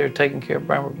kids out there taking care of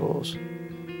Brahman bulls.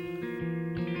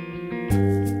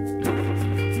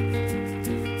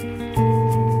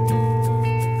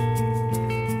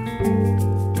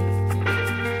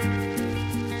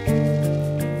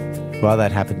 Well,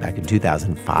 that happened back in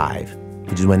 2005,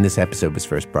 which is when this episode was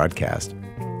first broadcast.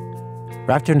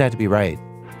 Ralph turned out to be right.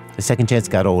 As Second Chance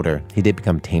got older, he did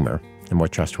become tamer and more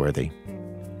trustworthy.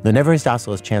 Though never as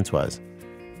docile as Chance was,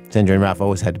 Sandra and Ralph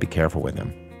always had to be careful with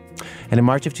him. And in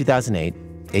March of 2008,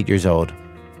 8 years old,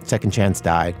 Second Chance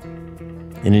died.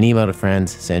 In an email to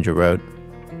friends, Sandra wrote,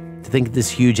 "To think that this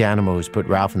huge animal who's put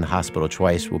Ralph in the hospital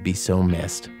twice will be so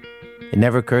missed. It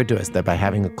never occurred to us that by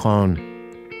having a clone,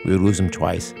 we would lose him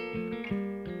twice."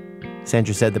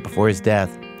 Sandra said that before his death,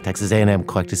 Texas A&M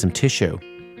collected some tissue,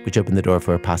 which opened the door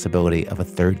for a possibility of a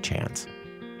third chance.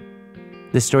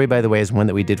 This story, by the way, is one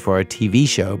that we did for our TV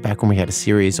show back when we had a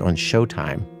series on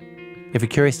Showtime. If you're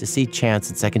curious to see Chance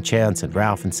and Second Chance and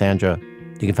Ralph and Sandra,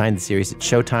 you can find the series at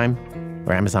Showtime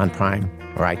or Amazon Prime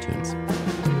or iTunes.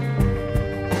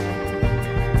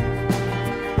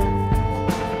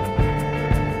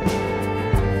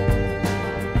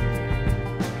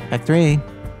 Act 3,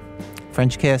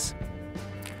 French Kiss.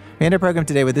 We end our program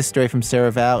today with this story from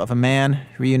Sarah Val of a man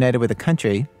reunited with a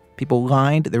country. People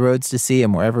lined the roads to see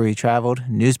him wherever he traveled.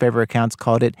 Newspaper accounts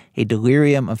called it a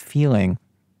delirium of feeling.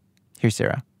 Here's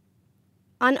Sarah.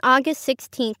 On August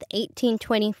 16,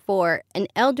 1824, an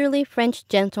elderly French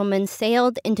gentleman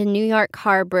sailed into New York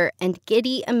Harbor, and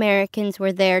giddy Americans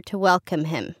were there to welcome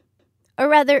him. Or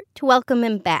rather, to welcome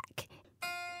him back.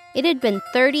 It had been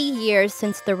 30 years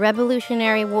since the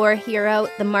Revolutionary War hero,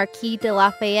 the Marquis de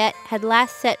Lafayette, had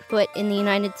last set foot in the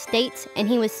United States, and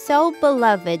he was so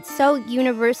beloved, so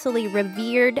universally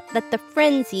revered, that the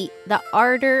frenzy, the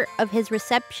ardor of his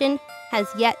reception has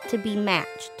yet to be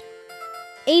matched.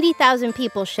 80,000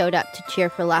 people showed up to cheer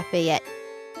for Lafayette.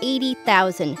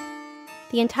 80,000.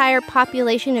 The entire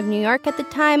population of New York at the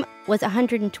time was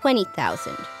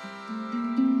 120,000.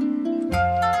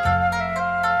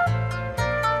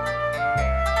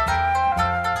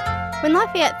 When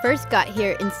Lafayette first got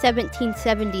here in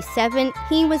 1777,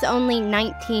 he was only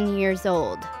 19 years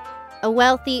old. A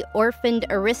wealthy, orphaned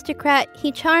aristocrat,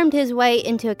 he charmed his way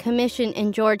into a commission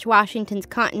in George Washington's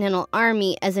Continental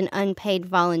Army as an unpaid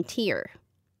volunteer.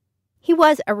 He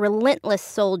was a relentless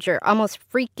soldier, almost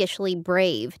freakishly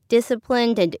brave,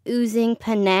 disciplined and oozing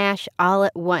panache all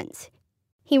at once.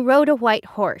 He rode a white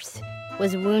horse,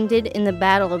 was wounded in the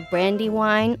Battle of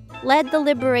Brandywine, led the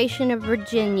liberation of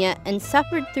Virginia, and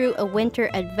suffered through a winter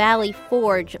at Valley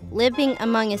Forge, living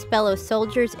among his fellow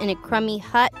soldiers in a crummy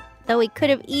hut, though he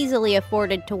could have easily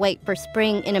afforded to wait for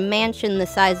spring in a mansion the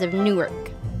size of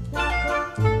Newark.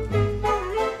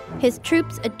 His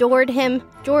troops adored him.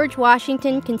 George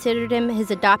Washington considered him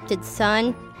his adopted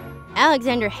son.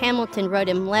 Alexander Hamilton wrote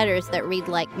him letters that read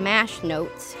like MASH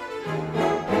notes.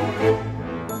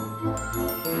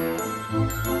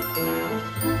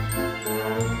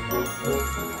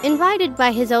 Invited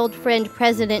by his old friend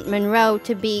President Monroe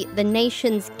to be the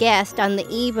nation's guest on the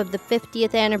eve of the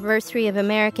 50th anniversary of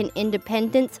American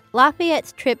independence,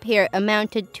 Lafayette's trip here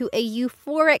amounted to a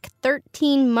euphoric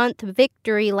 13-month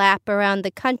victory lap around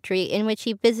the country in which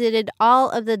he visited all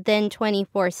of the then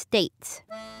 24 states.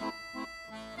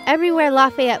 Everywhere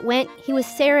Lafayette went, he was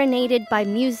serenaded by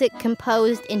music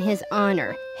composed in his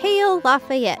honor. Hail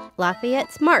Lafayette,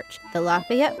 Lafayette's March, the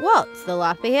Lafayette Waltz, the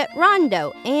Lafayette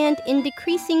Rondo, and in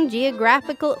decreasing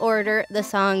geographical order, the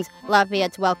songs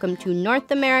Lafayette's Welcome to North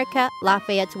America,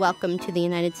 Lafayette's Welcome to the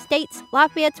United States,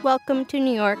 Lafayette's Welcome to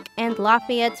New York, and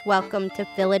Lafayette's Welcome to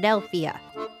Philadelphia.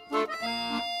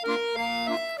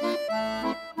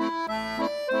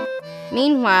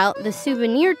 Meanwhile, the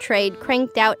souvenir trade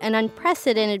cranked out an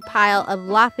unprecedented pile of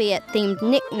Lafayette-themed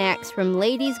knickknacks from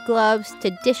ladies' gloves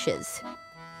to dishes.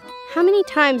 How many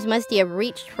times must he have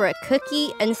reached for a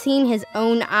cookie and seen his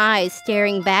own eyes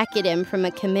staring back at him from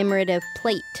a commemorative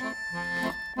plate?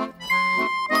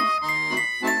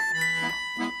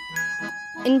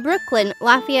 In Brooklyn,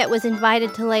 Lafayette was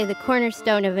invited to lay the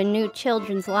cornerstone of a new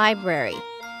children's library.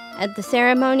 At the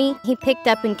ceremony, he picked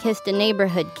up and kissed a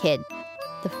neighborhood kid,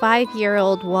 the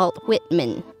 5-year-old Walt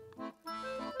Whitman.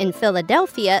 In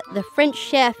Philadelphia, the French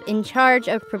chef in charge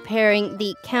of preparing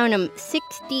the, count 'em,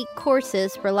 60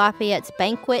 courses for Lafayette's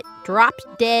banquet dropped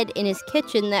dead in his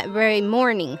kitchen that very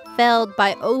morning, felled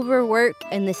by overwork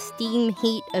and the steam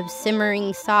heat of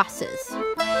simmering sauces.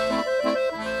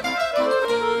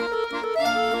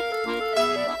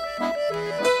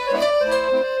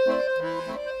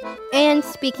 And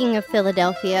speaking of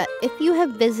Philadelphia, if you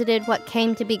have visited what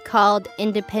came to be called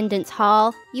Independence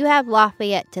Hall, you have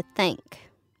Lafayette to thank.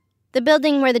 The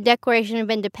building where the Declaration of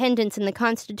Independence and the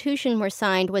Constitution were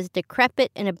signed was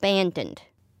decrepit and abandoned.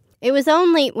 It was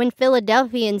only when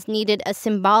Philadelphians needed a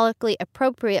symbolically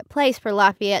appropriate place for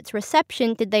Lafayette's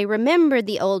reception did they remember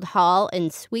the old hall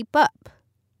and sweep up.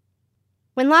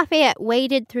 When Lafayette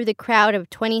waded through the crowd of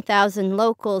 20,000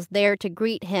 locals there to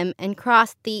greet him and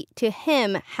crossed the, to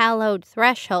him, hallowed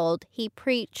threshold, he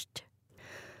preached,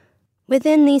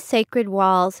 "Within these sacred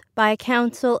walls, by a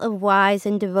council of wise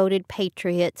and devoted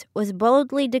patriots, was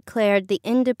boldly declared the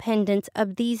independence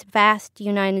of these vast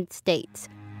United States,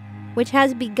 which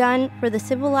has begun for the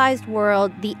civilized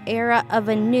world the era of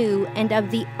a new and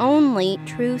of the only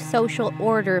true social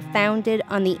order founded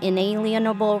on the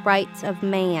inalienable rights of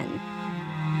man."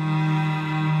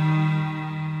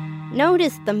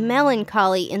 Notice the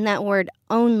melancholy in that word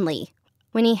only.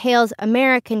 when he hails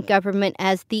American government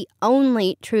as the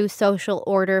only true social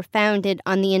order founded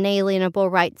on the inalienable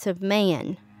rights of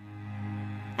man.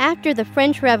 After the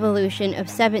French Revolution of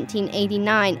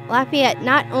 1789, Lafayette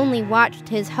not only watched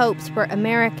his hopes for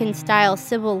American-style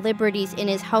civil liberties in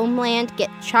his homeland get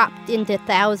chopped into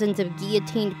thousands of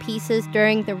guillotined pieces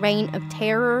during the Reign of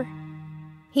Terror,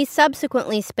 he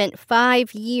subsequently spent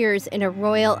 5 years in a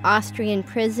royal Austrian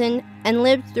prison and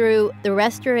lived through the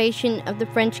restoration of the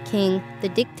French king, the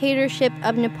dictatorship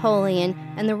of Napoleon,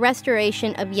 and the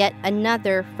restoration of yet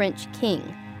another French king.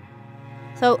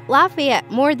 So Lafayette,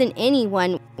 more than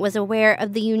anyone, was aware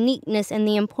of the uniqueness and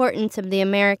the importance of the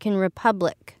American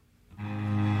Republic.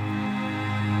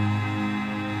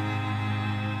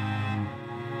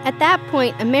 At that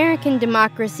point, American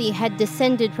democracy had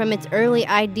descended from its early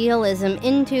idealism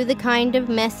into the kind of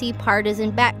messy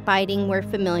partisan backbiting we're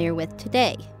familiar with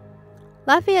today.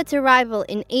 Lafayette's arrival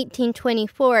in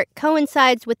 1824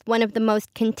 coincides with one of the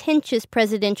most contentious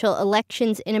presidential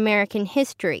elections in American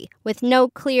history, with no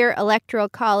clear electoral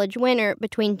college winner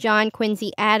between John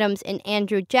Quincy Adams and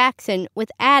Andrew Jackson,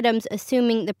 with Adams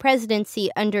assuming the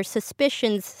presidency under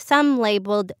suspicions some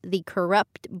labeled the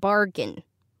corrupt bargain.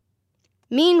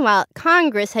 Meanwhile,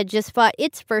 Congress had just fought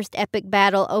its first epic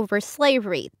battle over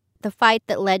slavery, the fight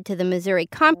that led to the Missouri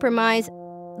Compromise,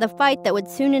 the fight that would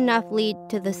soon enough lead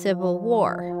to the Civil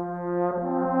War.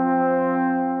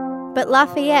 But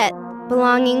Lafayette,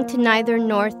 belonging to neither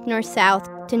North nor South,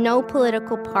 to no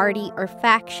political party or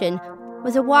faction,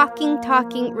 was a walking,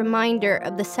 talking reminder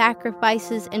of the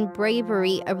sacrifices and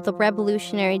bravery of the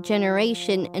revolutionary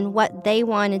generation and what they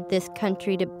wanted this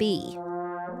country to be.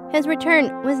 His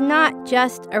return was not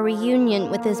just a reunion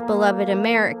with his beloved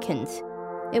Americans.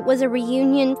 It was a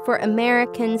reunion for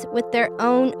Americans with their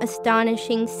own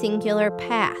astonishing singular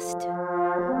past.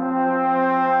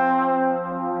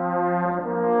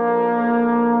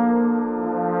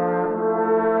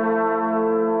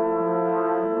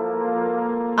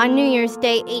 On New Year's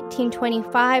Day,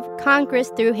 1825,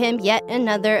 Congress threw him yet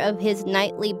another of his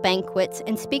nightly banquets,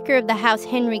 and Speaker of the House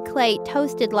Henry Clay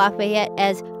toasted Lafayette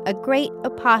as a great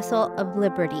apostle of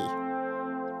liberty.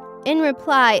 In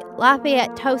reply,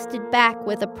 Lafayette toasted back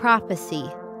with a prophecy.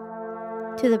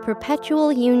 To the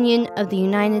perpetual union of the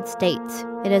United States,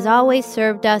 it has always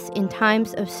served us in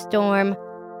times of storm.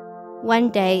 One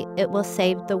day it will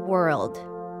save the world.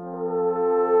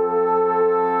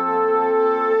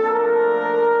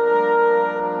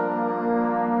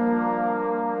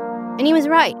 And he was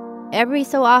right. Every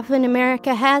so often,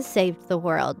 America has saved the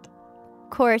world.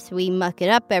 Of course, we muck it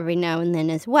up every now and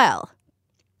then as well.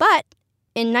 But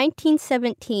in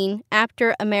 1917,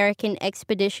 after American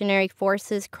expeditionary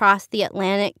forces crossed the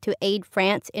Atlantic to aid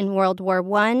France in World War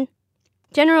I,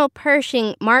 General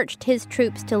Pershing marched his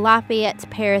troops to Lafayette's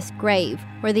Paris grave,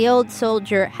 where the old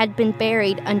soldier had been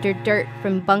buried under dirt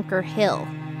from Bunker Hill.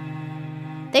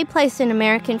 They placed an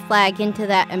American flag into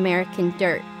that American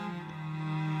dirt.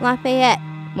 Lafayette,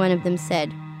 one of them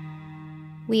said,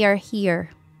 "We are here."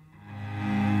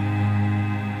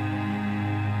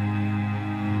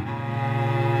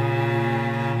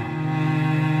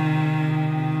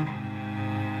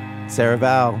 Sarah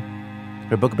Vowell.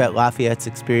 Her book about Lafayette's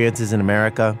experiences in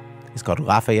America is called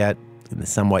Lafayette in the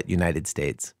Somewhat United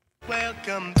States.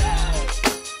 Welcome back.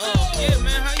 Yeah,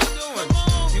 man, how you doing?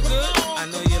 You good? I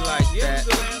know you like that.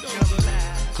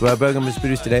 Our program was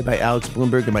produced today by Alex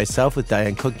Bloomberg and myself, with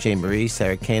Diane Cook, Jane Marie,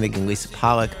 Sarah Koenig, and Lisa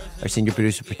Pollack. Our senior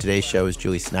producer for today's show is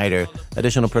Julie Snyder.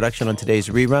 Additional production on today's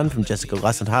rerun from Jessica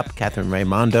Lussenhop, Catherine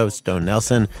Raimondo, Stone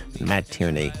Nelson, and Matt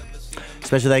Tierney.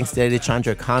 Special thanks today to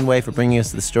Chandra Conway for bringing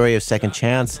us the story of Second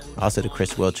Chance, also to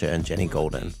Chris Wiltshire and Jenny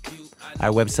Golden. Our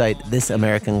website,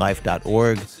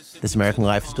 thisamericanlife.org. This American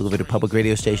Life is delivered to public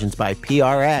radio stations by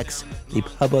PRX, the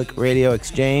Public Radio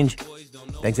Exchange.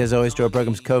 Thanks as always to our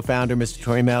program's co-founder, Mr.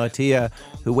 Torey Malatia,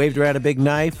 who waved around a big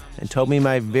knife and told me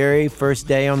my very first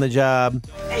day on the job.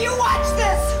 Hey, you watch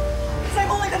this! Because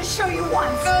I'm only going to show you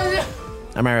once.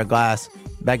 I'm Ira Glass.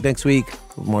 Back next week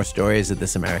with more stories of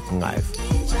This American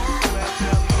Life.